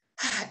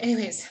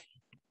 Anyways,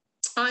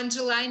 on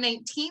July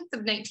 19th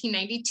of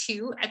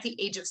 1992, at the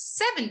age of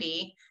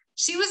 70,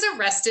 she was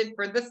arrested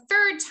for the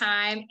 3rd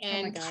time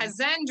in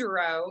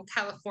Cazanduro,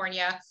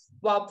 California,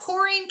 while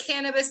pouring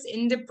cannabis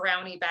into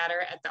brownie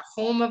batter at the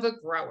home of a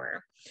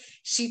grower.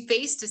 She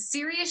faced a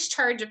serious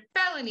charge of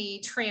felony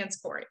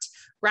transport.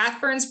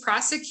 Rathbun's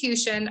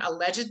prosecution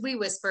allegedly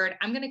whispered,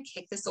 "I'm going to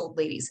kick this old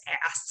lady's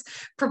ass,"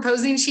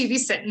 proposing she be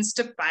sentenced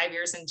to 5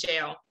 years in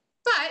jail.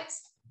 But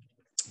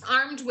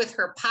armed with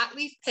her pot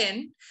leaf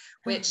pin,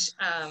 which,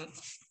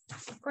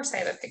 of course I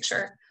have a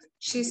picture.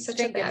 She's such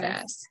a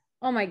badass.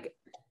 Oh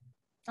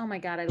my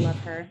God, I love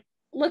her.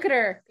 Look at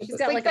her. She's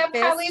got like that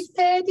pot leaf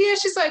pin. Yeah,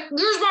 she's like,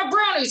 "There's my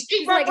brownies.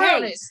 Eat my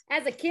brownies." Hey,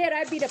 as a kid,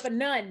 I beat up a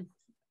nun.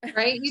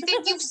 Right? You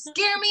think you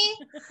scare me?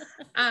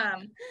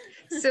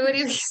 So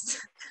anyways,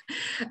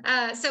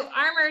 so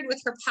armored with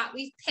her pot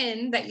leaf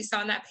pin that you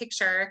saw in that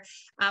picture,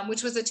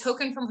 which was a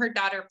token from her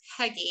daughter,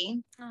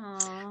 Peggy,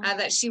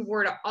 that she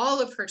wore to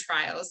all of her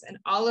trials and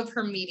all of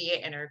her media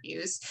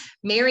interviews,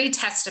 Mary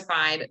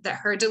testified that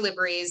her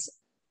deliveries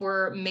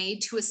were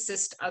made to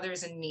assist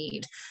others in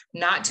need,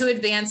 not to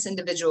advance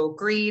individual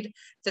greed,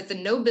 that the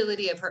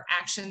nobility of her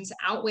actions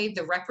outweighed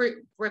the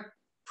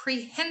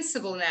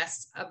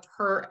reprehensibleness of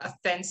her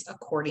offense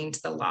according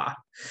to the law.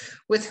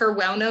 With her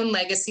well-known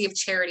legacy of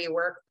charity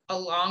work,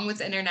 along with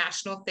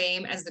international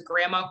fame as the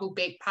grandma who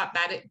bakes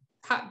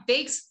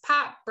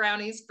pot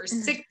brownies for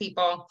sick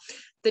people,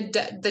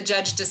 the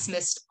judge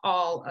dismissed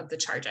all of the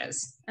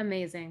charges.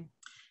 Amazing.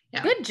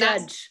 Yeah, good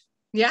judge.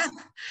 Yeah.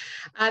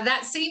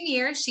 That same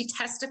year, she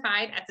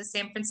testified at the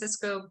San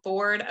Francisco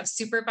Board of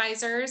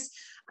Supervisors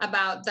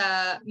about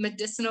the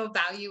medicinal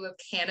value of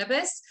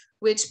cannabis,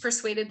 which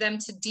persuaded them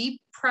to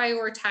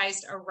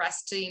deprioritize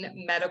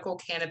arresting medical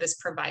cannabis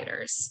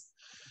providers.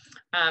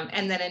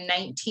 And then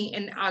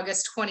in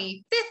August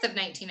 25th of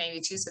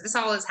 1992, so this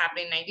all is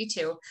happening in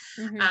 92.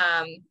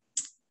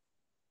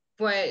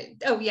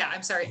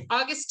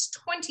 August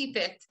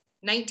 25th,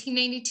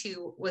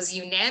 1992 was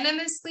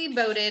unanimously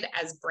voted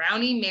as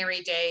Brownie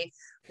Mary Day,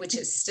 which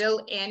is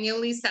still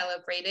annually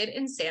celebrated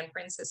in San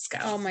Francisco.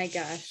 Oh my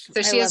gosh.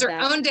 So she has her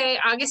own day,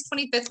 August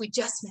 25th. We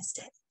just missed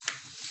it.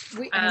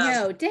 I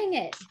know, dang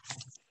it.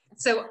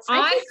 So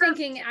I keep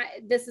thinking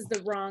this is the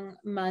wrong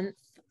month.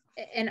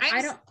 And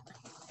I'm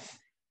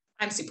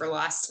super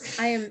lost.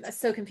 I am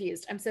so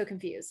confused. I'm so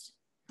confused.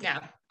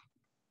 Yeah.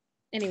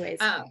 Anyways.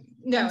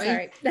 No, I'm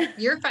sorry.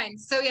 You're fine.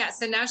 So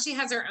now she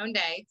has her own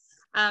day.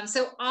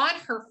 So on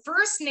her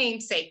first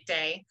namesake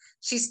day,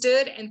 she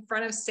stood in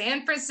front of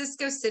San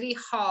Francisco City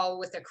Hall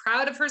with a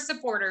crowd of her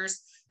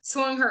supporters,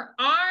 swung her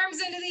arms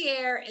into the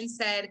air and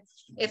said,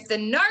 "If the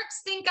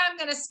narcs think I'm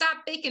going to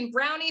stop baking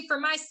brownie for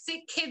my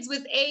sick kids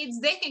with AIDS,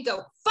 they can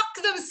go fuck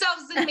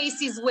themselves in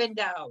Macy's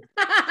window."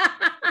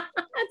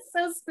 That's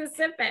so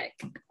specific.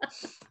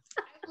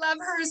 I love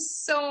her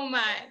so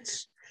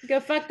much. Go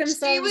fuck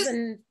themselves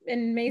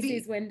in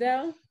Macy's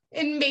window?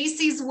 In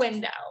Macy's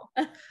window.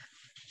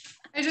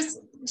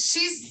 She's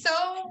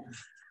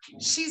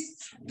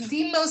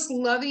the most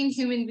loving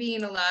human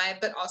being alive,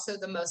 but also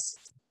the most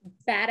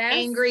badass,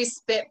 angry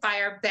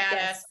Spitfire,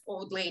 badass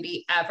old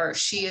lady ever.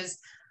 She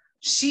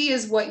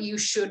is what you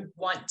should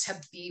want to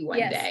be one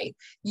day.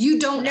 You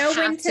don't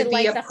have to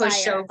be a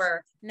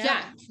pushover. No.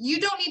 Yeah. You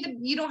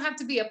don't have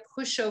to be a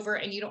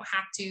pushover, and you don't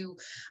have to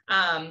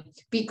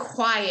be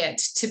quiet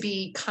to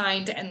be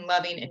kind and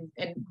loving,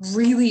 and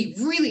really,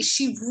 really,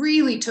 she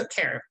really took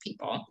care of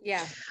people.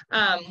 Yeah.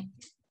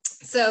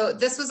 So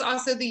this was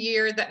also the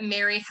year that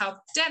Mary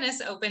helped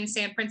Dennis open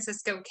San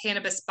Francisco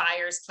Cannabis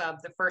Buyers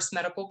Club, the first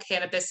medical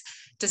cannabis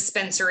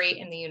dispensary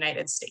in the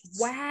United States.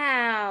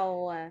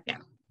 Wow. Yeah.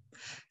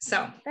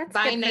 So that's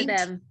good for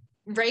them.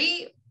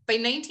 Right? By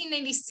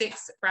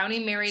 1996,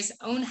 Brownie Mary's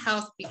own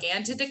health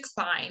began to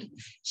decline.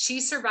 She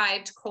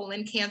survived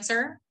colon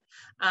cancer.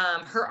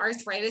 Her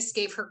arthritis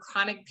gave her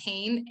chronic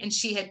pain, and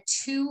she had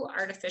 2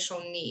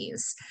 artificial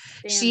knees.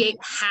 Damn. She ate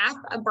half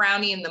a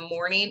brownie in the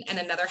morning and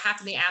another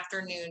half in the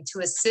afternoon to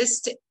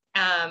assist,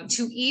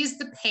 to ease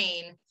the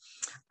pain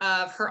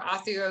of her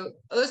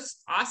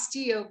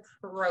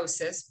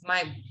osteoporosis,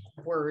 my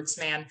words,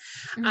 man,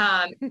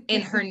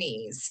 in her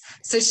knees.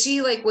 So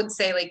she would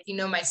say,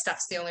 my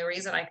stuff's the only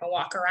reason I can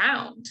walk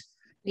around.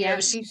 She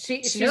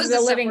knows the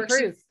living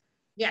proof.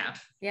 Yeah.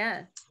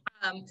 Yeah.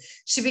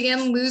 She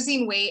began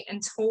losing weight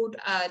and told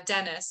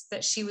Dennis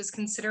that she was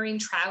considering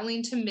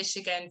traveling to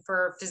Michigan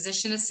for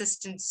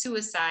physician-assisted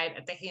suicide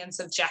at the hands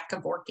of Jack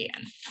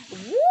Kevorkian.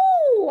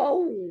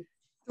 Whoa.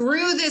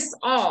 Through this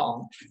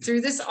all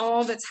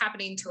that's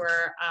happening to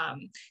her,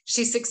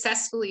 she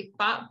successfully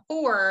fought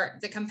for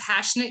the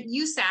Compassionate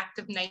Use Act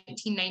of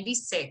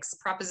 1996,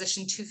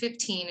 Proposition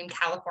 215 in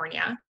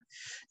California.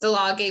 The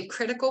law gave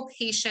critical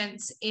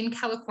patients in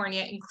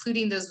California,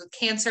 including those with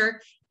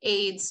cancer,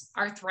 AIDS,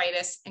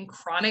 arthritis, and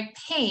chronic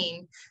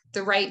pain,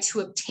 the right to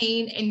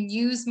obtain and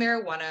use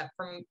marijuana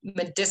for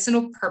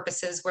medicinal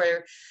purposes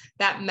where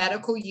that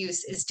medical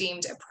use is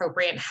deemed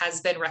appropriate and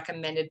has been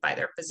recommended by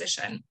their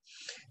physician.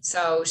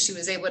 So she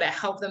was able to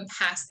help them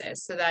pass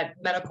this so that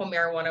medical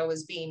marijuana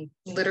was being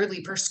literally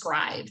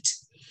prescribed.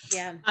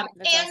 Yeah. And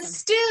awesome.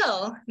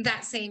 Still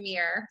that same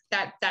year,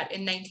 that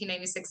in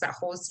 1996, that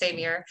whole same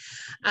year,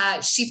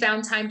 she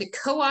found time to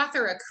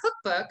co-author a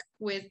cookbook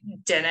with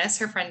Dennis,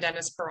 her friend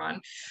Dennis Perron,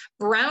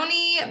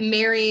 Brownie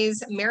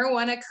Mary's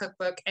Marijuana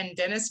Cookbook and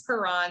Dennis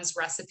Perron's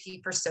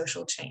Recipe for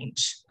Social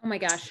Change. Oh my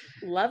gosh.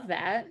 Love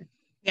that.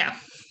 Yeah.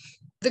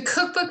 The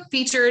cookbook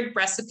featured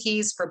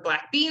recipes for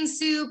black bean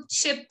soup,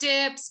 chip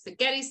dip,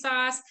 spaghetti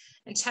sauce,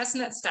 and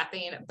chestnut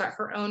stuffing, but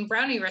her own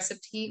brownie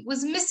recipe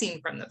was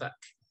missing from the book.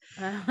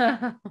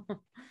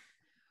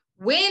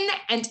 When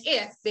and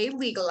if they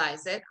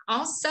legalize it,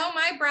 I'll sell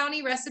my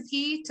brownie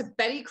recipe to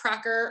Betty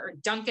Crocker or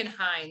Duncan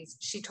Hines,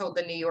 she told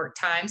the New York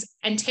Times,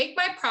 and take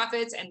my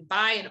profits and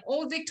buy an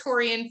old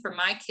Victorian for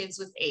my kids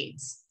with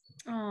AIDS.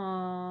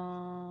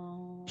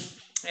 Oh,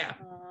 yeah.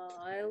 Oh,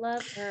 I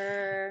love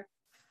her.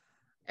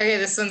 Okay,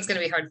 this one's going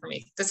to be hard for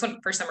me. This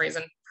one, for some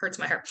reason, hurts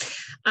my heart.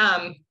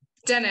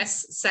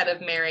 Dennis said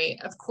of Mary,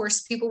 of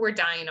course, people were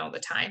dying all the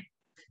time.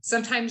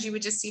 Sometimes you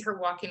would just see her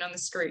walking on the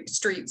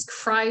streets,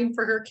 crying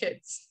for her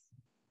kids.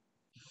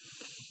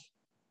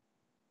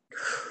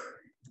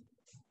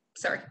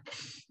 Sorry.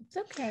 It's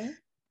okay.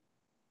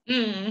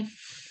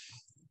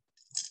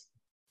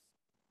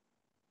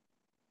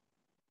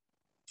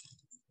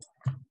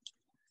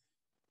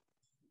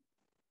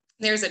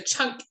 There's a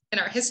chunk in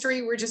our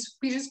history where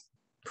we just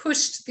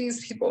pushed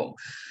these people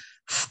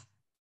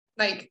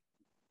like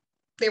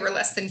they were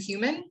less than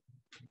human.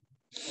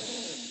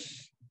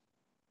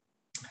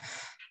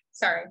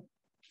 Sorry.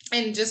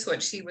 And just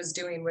what she was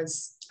doing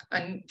was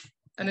an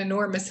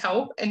enormous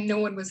help, and no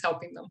one was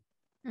helping them.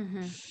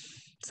 Mm-hmm.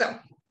 So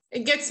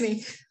it gets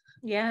me.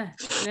 Yeah,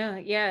 no,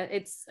 yeah.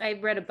 I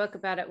read a book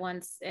about it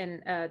once,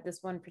 and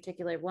this one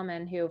particular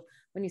woman who,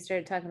 when you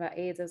started talking about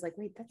AIDS, I was like,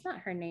 wait, that's not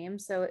her name.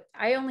 So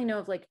I only know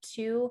of like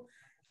 2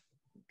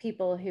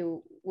 people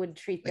who would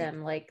treat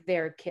them like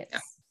their kids,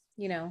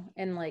 you know,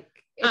 and like,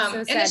 it's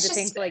so sad to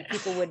think like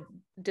people would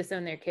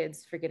disown their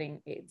kids for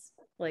getting AIDS.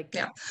 Like,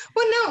 yeah.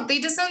 Well, no, they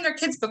disowned their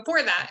kids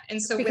before that.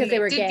 And so because when they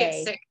were did gay.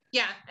 get sick,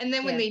 and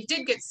then when they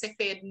did get sick,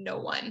 they had no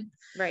one.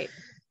 Right.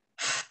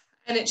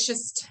 And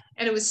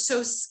and it was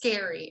so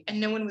scary, and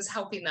no one was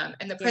helping them.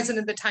 And the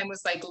president at the time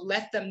was like,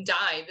 let them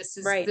die. This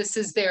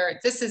is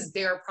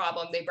their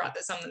problem. They brought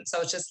this on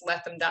themselves. Just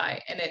let them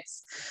die. And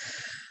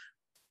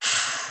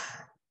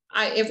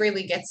it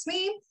really gets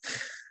me.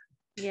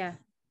 Yeah.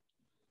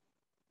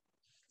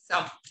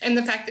 So, and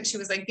the fact that she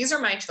was like, these are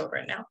my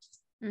children now.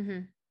 Mm-hmm.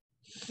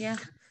 Yeah.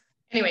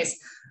 Anyways.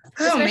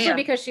 Especially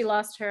because she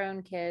lost her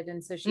own kid.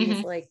 And so she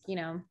was like, you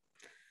know,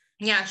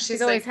 yeah,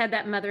 she's always had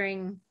that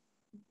mothering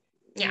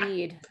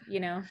need, you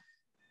know,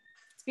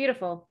 it's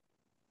beautiful.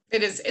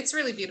 It is. It's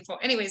really beautiful.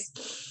 Anyways,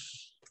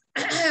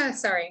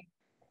 sorry.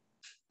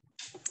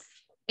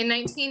 In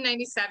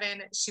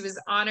 1997, she was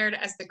honored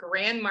as the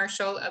Grand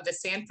Marshal of the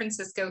San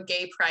Francisco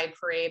Gay Pride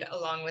Parade,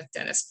 along with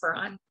Dennis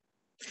Ferron.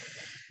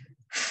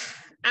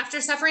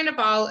 After suffering a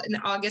fall in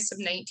August of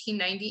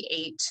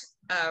 1998,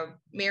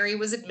 Mary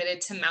was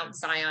admitted to Mount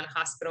Zion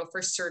Hospital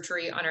for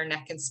surgery on her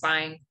neck and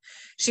spine.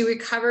 She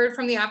recovered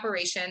from the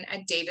operation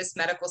at Davis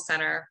Medical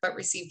Center, but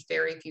received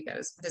very few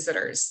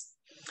visitors.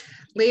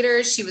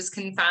 Later, she was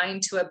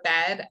confined to a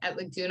bed at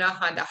Laguna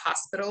Honda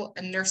Hospital,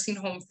 a nursing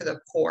home for the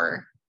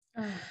poor.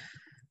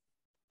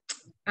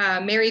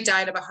 Mary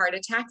died of a heart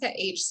attack at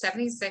age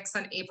 76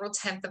 on April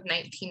 10th of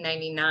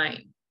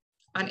 1999.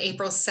 On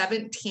April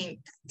 17th,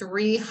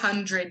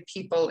 300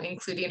 people,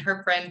 including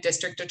her friend,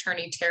 District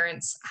Attorney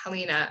Terrence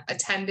Helena,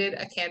 attended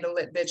a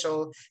candlelit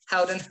vigil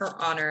held in her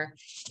honor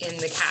in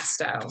the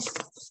Castro.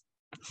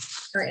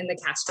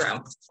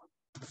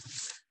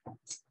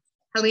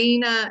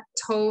 Helena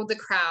told the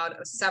crowd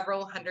of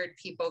several hundred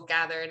people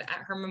gathered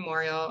at her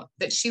memorial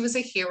that she was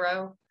a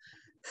hero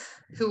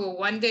who will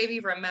one day be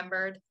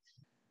remembered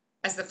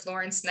as the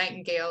Florence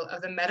Nightingale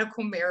of the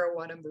medical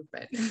marijuana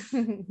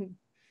movement.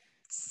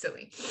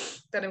 Silly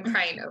that I'm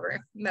crying over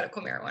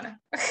medical marijuana.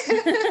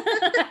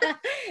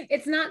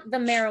 It's not the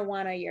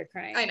marijuana you're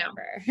crying I know.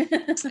 over.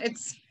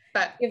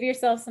 But give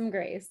yourself some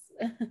grace.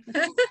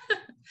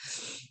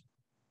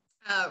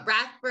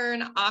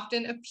 Rathbun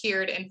often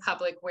appeared in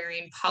public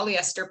wearing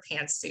polyester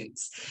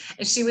pantsuits,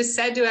 and she was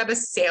said to have a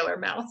sailor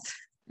mouth.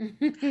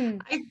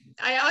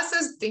 I also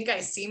think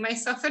I see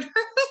myself in her.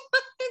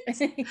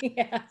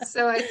 Yeah.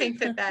 So I think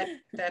that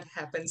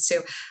happens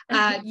too.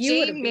 You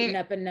would have beaten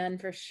up a nun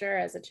for sure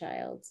as a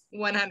child.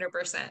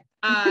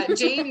 100%.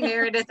 Jane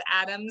Meredith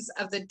Adams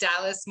of the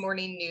Dallas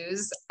Morning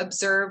News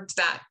observed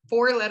that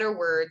 4-letter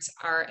words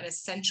are an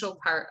essential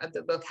part of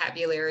the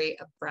vocabulary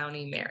of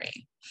Brownie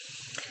Mary.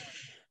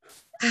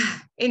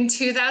 In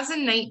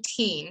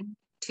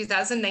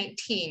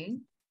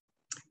 2019,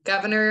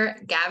 Governor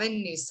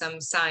Gavin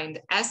Newsom signed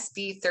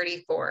SB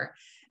 34,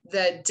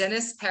 the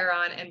Dennis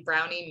Ferron and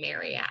Brownie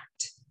Mary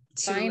Act,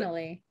 to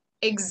finally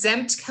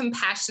exempt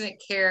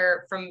compassionate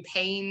care from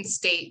paying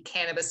state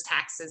cannabis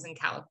taxes in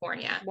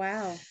California.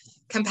 Wow.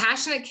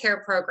 Compassionate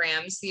care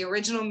programs, the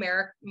original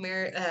medical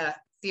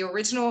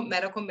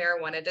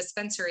marijuana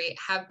dispensary,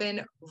 have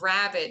been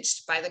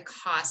ravaged by the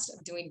cost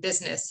of doing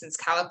business since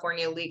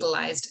California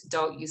legalized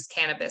adult use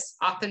cannabis,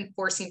 often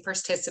forcing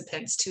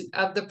participants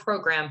of the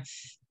program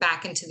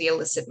back into the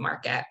illicit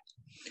market.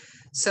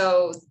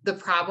 So the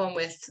problem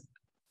with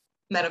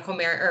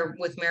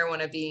with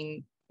marijuana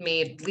being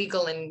made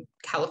legal in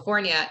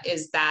California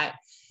is that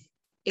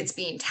it's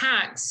being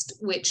taxed,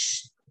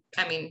 which,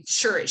 I mean,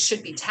 sure, it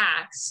should be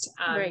taxed,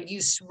 right,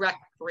 used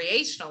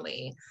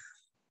recreationally,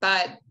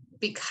 but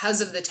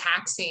because of the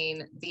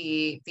taxing,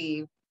 the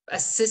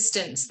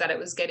assistance that it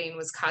was getting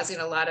was causing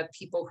a lot of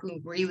people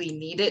who really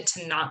need it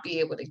to not be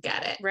able to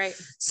get it. Right.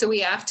 So we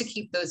have to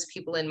keep those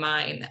people in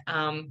mind.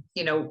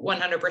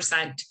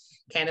 100%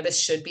 cannabis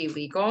should be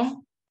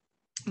legal,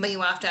 but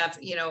you have to have,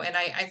 and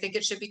I think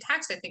it should be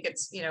taxed. I think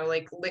it's,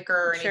 like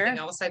liquor or anything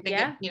else. I think,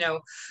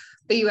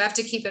 but you have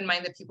to keep in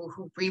mind the people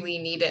who really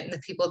need it and the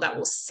people that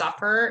will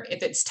suffer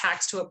if it's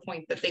taxed to a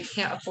point that they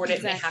can't afford it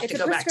and they have to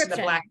go back to the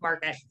black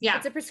market. Yeah.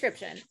 It's a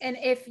prescription. And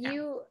if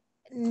you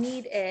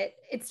need it,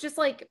 it's just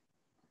like,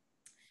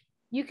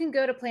 you can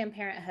go to Planned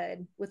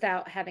Parenthood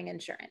without having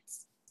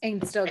insurance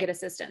and still get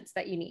assistance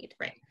that you need.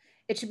 Right.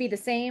 It should be the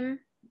same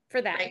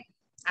for that, right.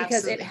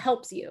 because it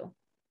helps you.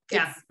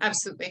 Yeah,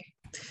 absolutely.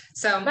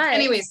 So but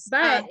anyways,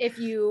 if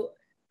you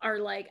are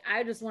like,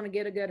 I just want to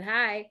get a good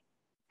high,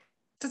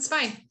 that's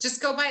fine.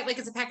 Just go buy it like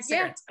it's a pack of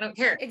cigarettes. I don't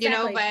care.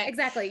 Exactly. But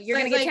exactly. You're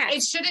going to get taxed.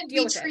 It shouldn't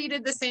be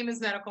treated the same as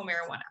medical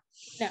marijuana.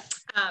 No.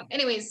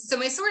 Anyways, so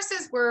my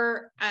sources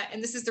were,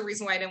 and this is the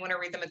reason why I didn't want to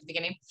read them at the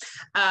beginning.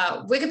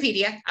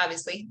 Wikipedia,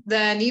 obviously,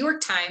 the New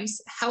York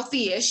Times,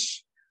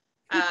 Healthy-ish,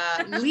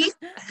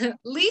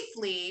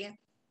 Leafly,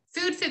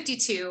 Food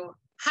 52,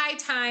 High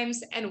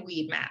Times, and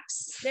Weed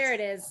Maps. There it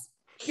is.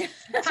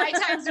 High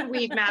Times and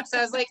Weed Maps.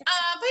 I was like, if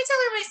I tell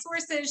her my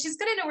sources, she's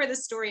going to know where the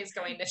story is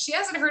going. If she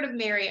hasn't heard of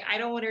Mary, I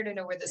don't want her to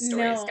know where the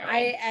story is going.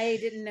 I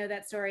didn't know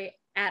that story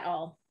at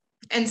all.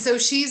 And so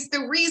she's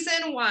the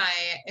reason why,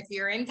 if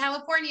you're in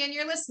California and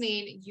you're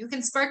listening, you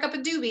can spark up a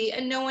doobie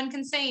and no one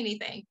can say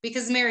anything,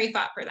 because Mary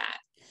fought for that.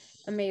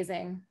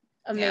 Amazing.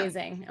 Yeah.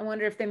 I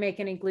wonder if they make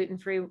any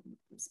gluten-free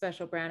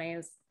special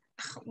brownies.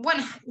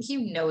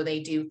 They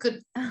do.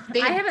 I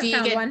haven't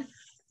found one.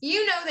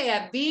 They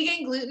have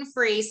vegan,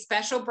 gluten-free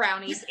special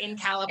brownies in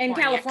California.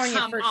 In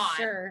California, for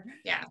sure.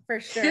 Yeah, for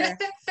sure.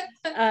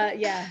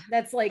 Yeah,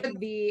 that's like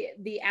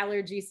the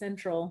allergy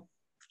central.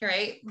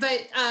 Right.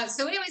 But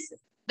so anyways,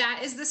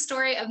 that is the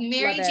story of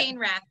Mary Jane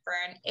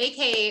Rathbun,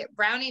 aka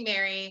Brownie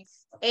Mary,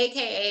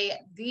 AKA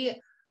the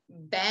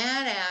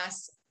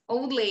badass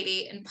old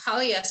lady in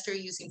polyester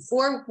using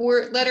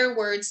 4-letter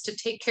words to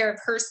take care of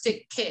her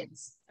sick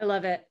kids. I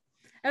love it.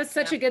 That was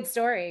such a good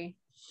story.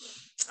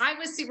 I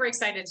was super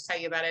excited to tell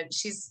you about it.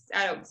 She's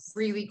a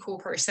really cool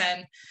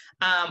person.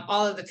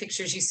 All of the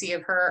pictures you see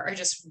of her are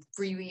just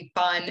really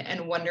fun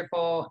and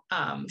wonderful.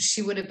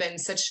 She would have been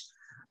such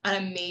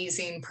an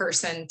amazing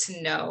person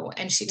to know.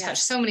 And she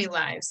touched so many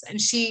lives. And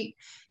she,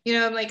 you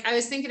know, like I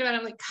was thinking about it,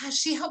 I'm like, gosh,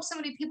 she helped so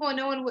many people and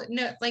no one would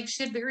know, like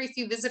she had very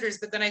few visitors.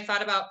 But then I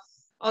thought about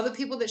all the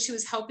people that she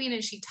was helping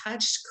and she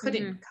touched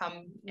couldn't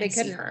come and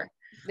see her.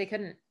 They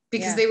couldn't.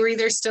 Because they were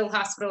either still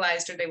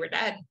hospitalized or they were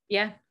dead.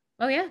 Yeah.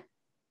 Oh yeah.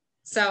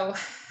 So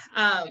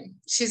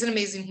she's an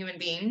amazing human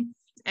being.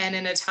 And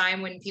in a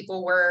time when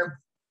people were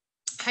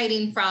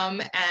hiding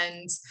from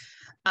and,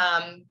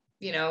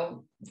 you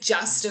know,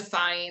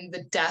 justifying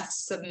the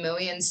deaths of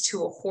millions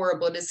to a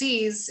horrible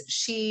disease,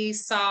 she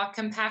saw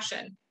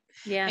compassion.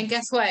 Yeah. And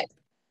guess what?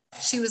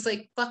 She was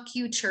like, fuck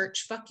you,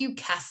 church. Fuck you,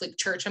 Catholic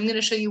Church. I'm going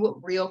to show you what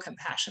real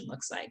compassion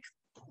looks like.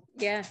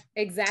 Yeah,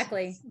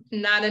 exactly.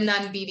 Not a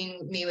nun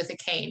beating me with a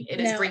cane.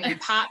 It is bringing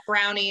pot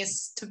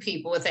brownies to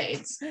people with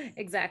AIDS.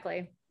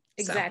 Exactly.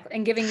 So.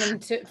 And giving them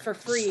for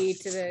free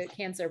to the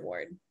cancer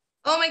ward.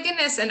 Oh my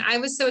goodness. And I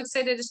was so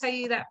excited to tell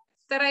you that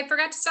I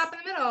forgot to stop in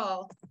the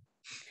middle.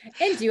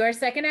 And do our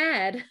second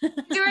ad.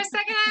 Our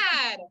second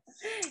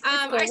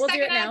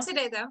ad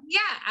today, though.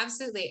 Yeah,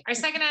 absolutely. Our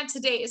second ad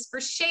today is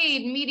for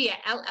Shade Media,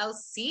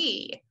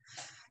 LLC.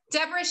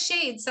 Deborah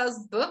Shade sells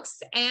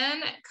books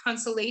and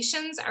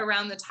consolations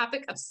around the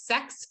topic of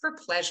sex for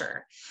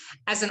pleasure.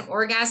 As an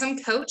orgasm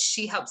coach,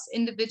 she helps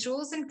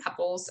individuals and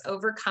couples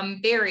overcome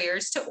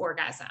barriers to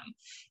orgasm.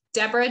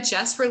 Deborah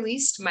just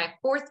released my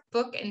 4th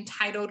book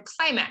entitled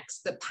Climax,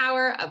 The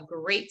Power of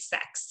Great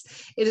Sex.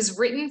 It is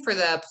written for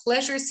the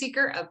pleasure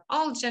seeker of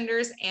all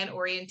genders and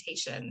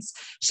orientations.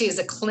 She is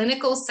a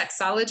clinical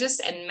sexologist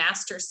and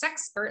master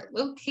sexpert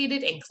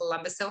located in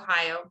Columbus,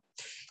 Ohio.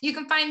 You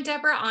can find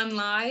Deborah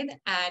online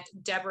at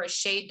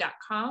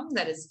deborahshade.com.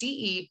 That is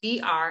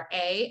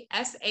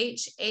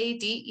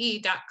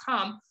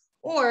DebraShade.com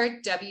or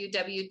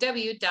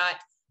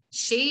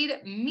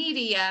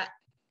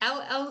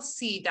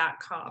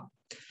www.shademediallc.com.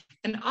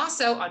 And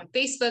also on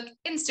Facebook,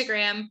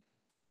 Instagram,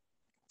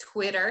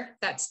 Twitter,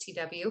 that's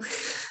TW.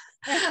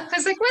 I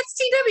was like, what's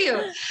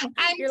TW?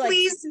 And you're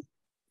please,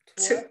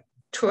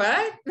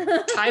 what?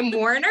 Time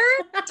Warner?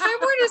 Time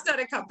Warner's not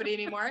a company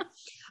anymore.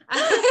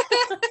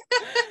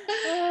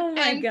 Oh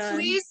my God.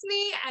 Please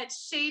me at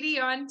Shady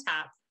on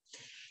Top.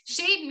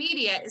 Shade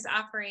Media is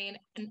offering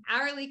an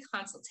hourly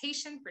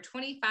consultation for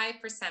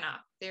 25%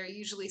 off. They're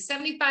usually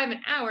 $75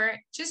 an hour.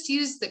 Just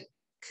use the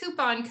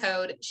coupon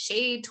code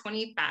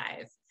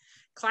SHADE25.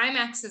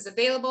 Climax is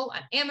available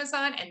on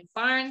Amazon and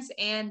Barnes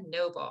and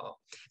Noble.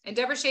 And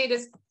Deborah Shade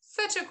is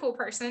such a cool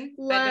person.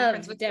 Love I've been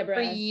friends with Deborah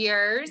her for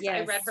years.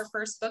 Yes. I read her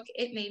first book.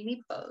 It made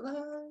me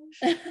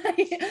blush.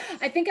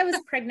 I think I was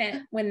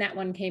pregnant when that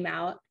one came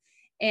out,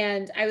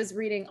 and I was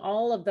reading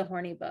all of the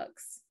horny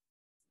books.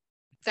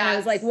 And I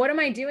was like, what am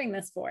I doing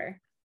this for?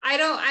 I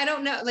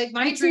don't know. Like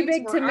my dreams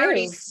were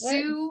already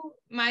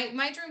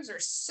my dreams are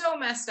so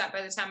messed up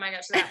by the time I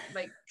got to that.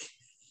 Like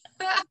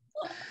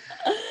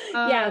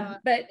yeah,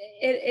 but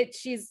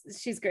she's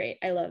great.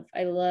 I love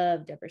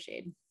Deborah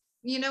Shade.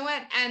 You know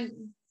what?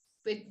 And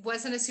it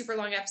wasn't a super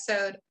long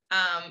episode.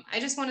 I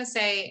just want to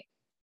say,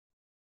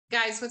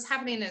 guys, what's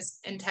happening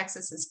in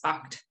Texas is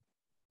fucked.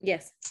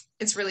 Yes.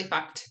 It's really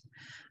fucked.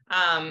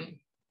 And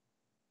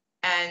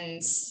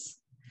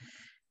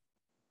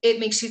it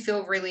makes you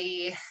feel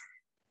really,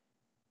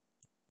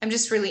 I'm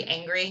just really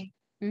angry.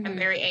 Mm-hmm. I'm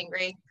very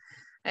angry.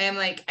 I am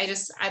like,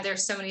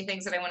 there's so many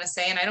things that I want to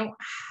say, and I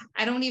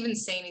don't even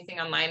say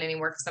anything online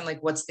anymore because I'm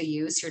like, what's the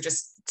use? You're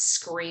just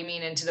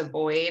screaming into the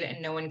void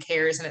and no one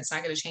cares, and it's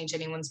not going to change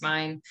anyone's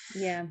mind.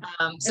 Yeah.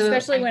 So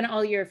especially when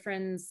all your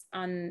friends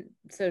on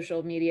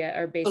social media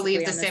are basically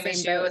believe the same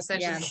issue, boat.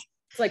 essentially. Yeah.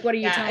 It's like, what are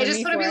you telling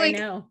me for? I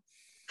know.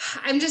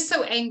 I'm just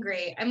so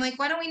angry. I'm like,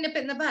 why don't we nip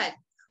it in the bud?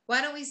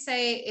 Why don't we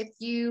say if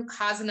you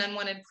cause an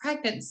unwanted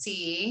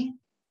pregnancy,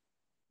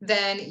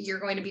 then you're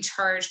going to be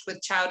charged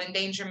with child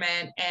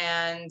endangerment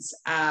and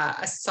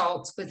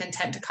assault with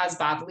intent to cause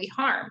bodily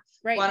harm.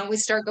 Right. Why don't we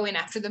start going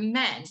after the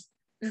men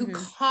who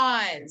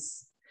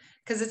cause,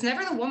 because it's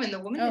never the woman. The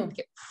woman didn't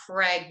get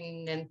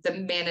pregnant. The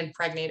man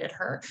impregnated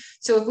her.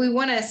 So if we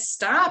want to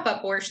stop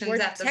abortions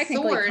at the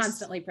source,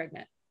 constantly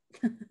pregnant.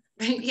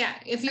 Yeah.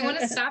 If you want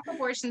to stop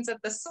abortions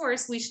at the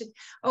source, we should.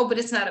 Oh, but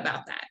it's not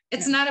about that.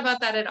 It's not about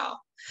that at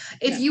all.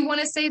 If you want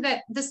to say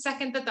that the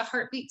second that the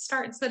heartbeat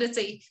starts, that it's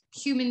a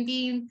human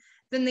being,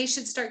 then they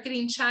should start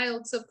getting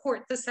child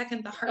support the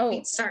second the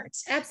heartbeat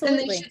starts. Absolutely.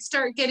 Then they should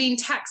start getting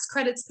tax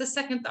credits the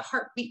second the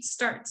heartbeat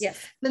starts.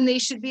 Yes. Then they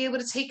should be able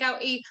to take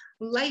out a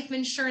life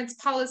insurance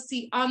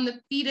policy on the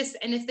fetus.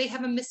 And if they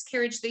have a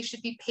miscarriage, they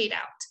should be paid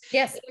out.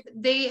 Yes. If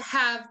they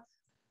have,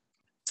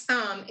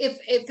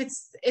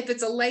 if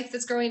it's a life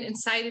that's growing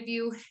inside of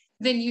you,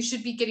 then you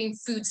should be getting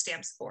food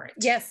stamps for it.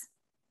 Yes.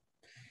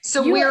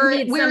 So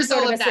where's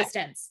all of that?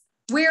 Assistance.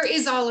 Where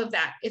is all of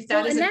that? If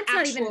that is an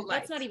actual life.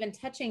 That's not even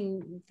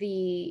touching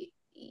the,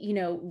 you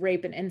know,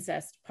 rape and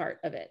incest part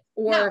of it,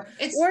 or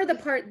the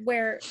part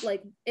where,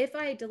 like, if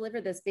I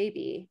deliver this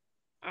baby,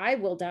 I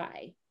will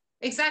die.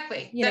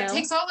 Exactly. That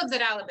takes all of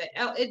that out of it.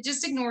 It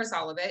just ignores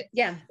all of it.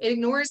 Yeah. It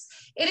ignores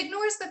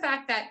the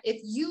fact that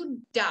if you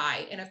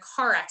die in a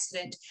car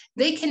accident,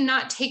 they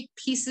cannot take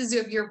pieces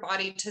of your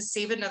body to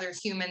save another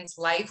human's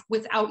life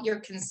without your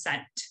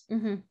consent.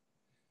 Mm-hmm.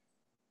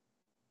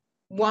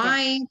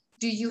 Why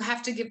do you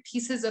have to give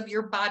pieces of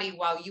your body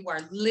while you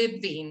are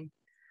living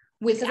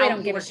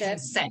without your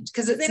consent?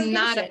 Because it's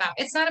not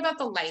about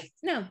the life.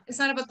 No, it's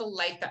not about the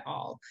life at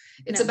all.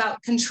 It's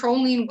about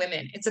controlling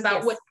women. It's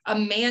about what a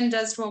man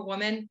does to a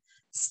woman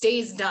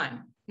stays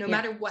done, no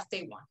matter what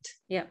they want.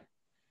 Yeah.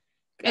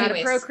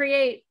 Gotta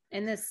procreate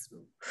in this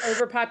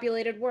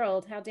overpopulated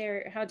world. How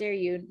dare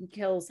you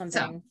kill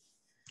something?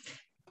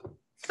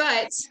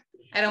 But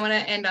I don't want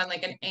to end on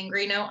like an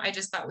angry note. I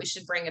just thought we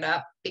should bring it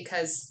up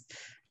because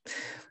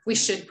we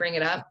should bring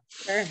it up.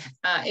 Sure.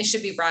 It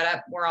should be brought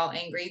up. We're all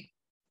angry.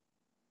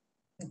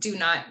 Do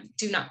not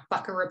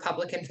fuck a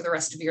Republican for the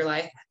rest of your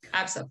life.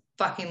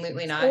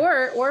 Absolutely not.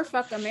 Or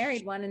fuck a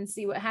married one and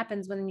see what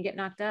happens when you get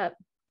knocked up.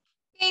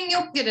 And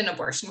you'll get an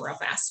abortion real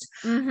fast.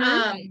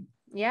 Mm-hmm.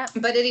 Yeah.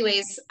 But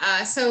anyways,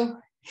 so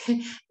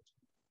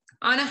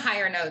on a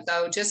higher note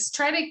though, just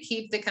try to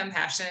keep the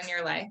compassion in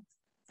your life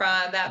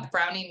from that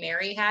Brownie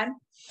Mary had.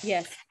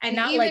 Yes. And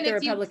not like the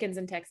Republicans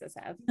in Texas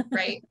have.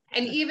 Right.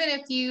 And even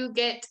if you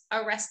get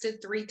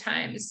arrested 3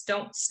 times,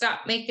 don't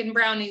stop making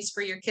brownies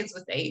for your kids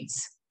with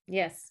AIDS.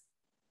 Yes.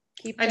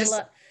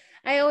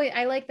 I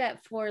like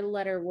that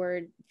 4-letter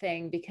word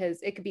thing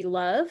because it could be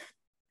love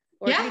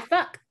or it could be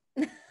fuck.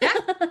 Yeah.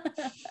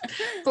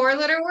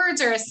 4-letter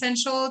words are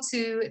essential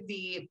to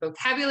the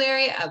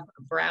vocabulary of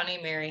Brownie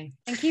Mary.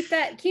 And keep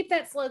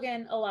that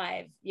slogan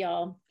alive,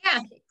 y'all.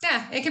 Yeah.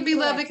 It could be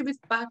love. It could be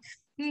fuck.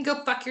 You can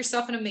go fuck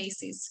yourself in a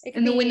Macy's.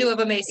 In the window of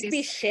a Macy's. It could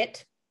be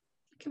shit.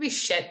 It could be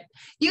shit.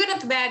 You can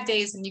have the bad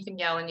days and you can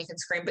yell and you can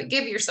scream, but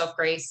give yourself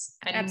grace.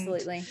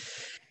 Absolutely.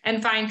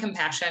 And find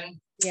compassion.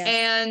 Yes.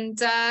 And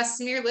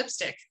smear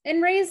lipstick.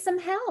 And raise some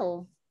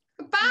hell.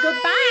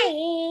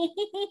 Goodbye.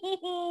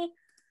 Goodbye.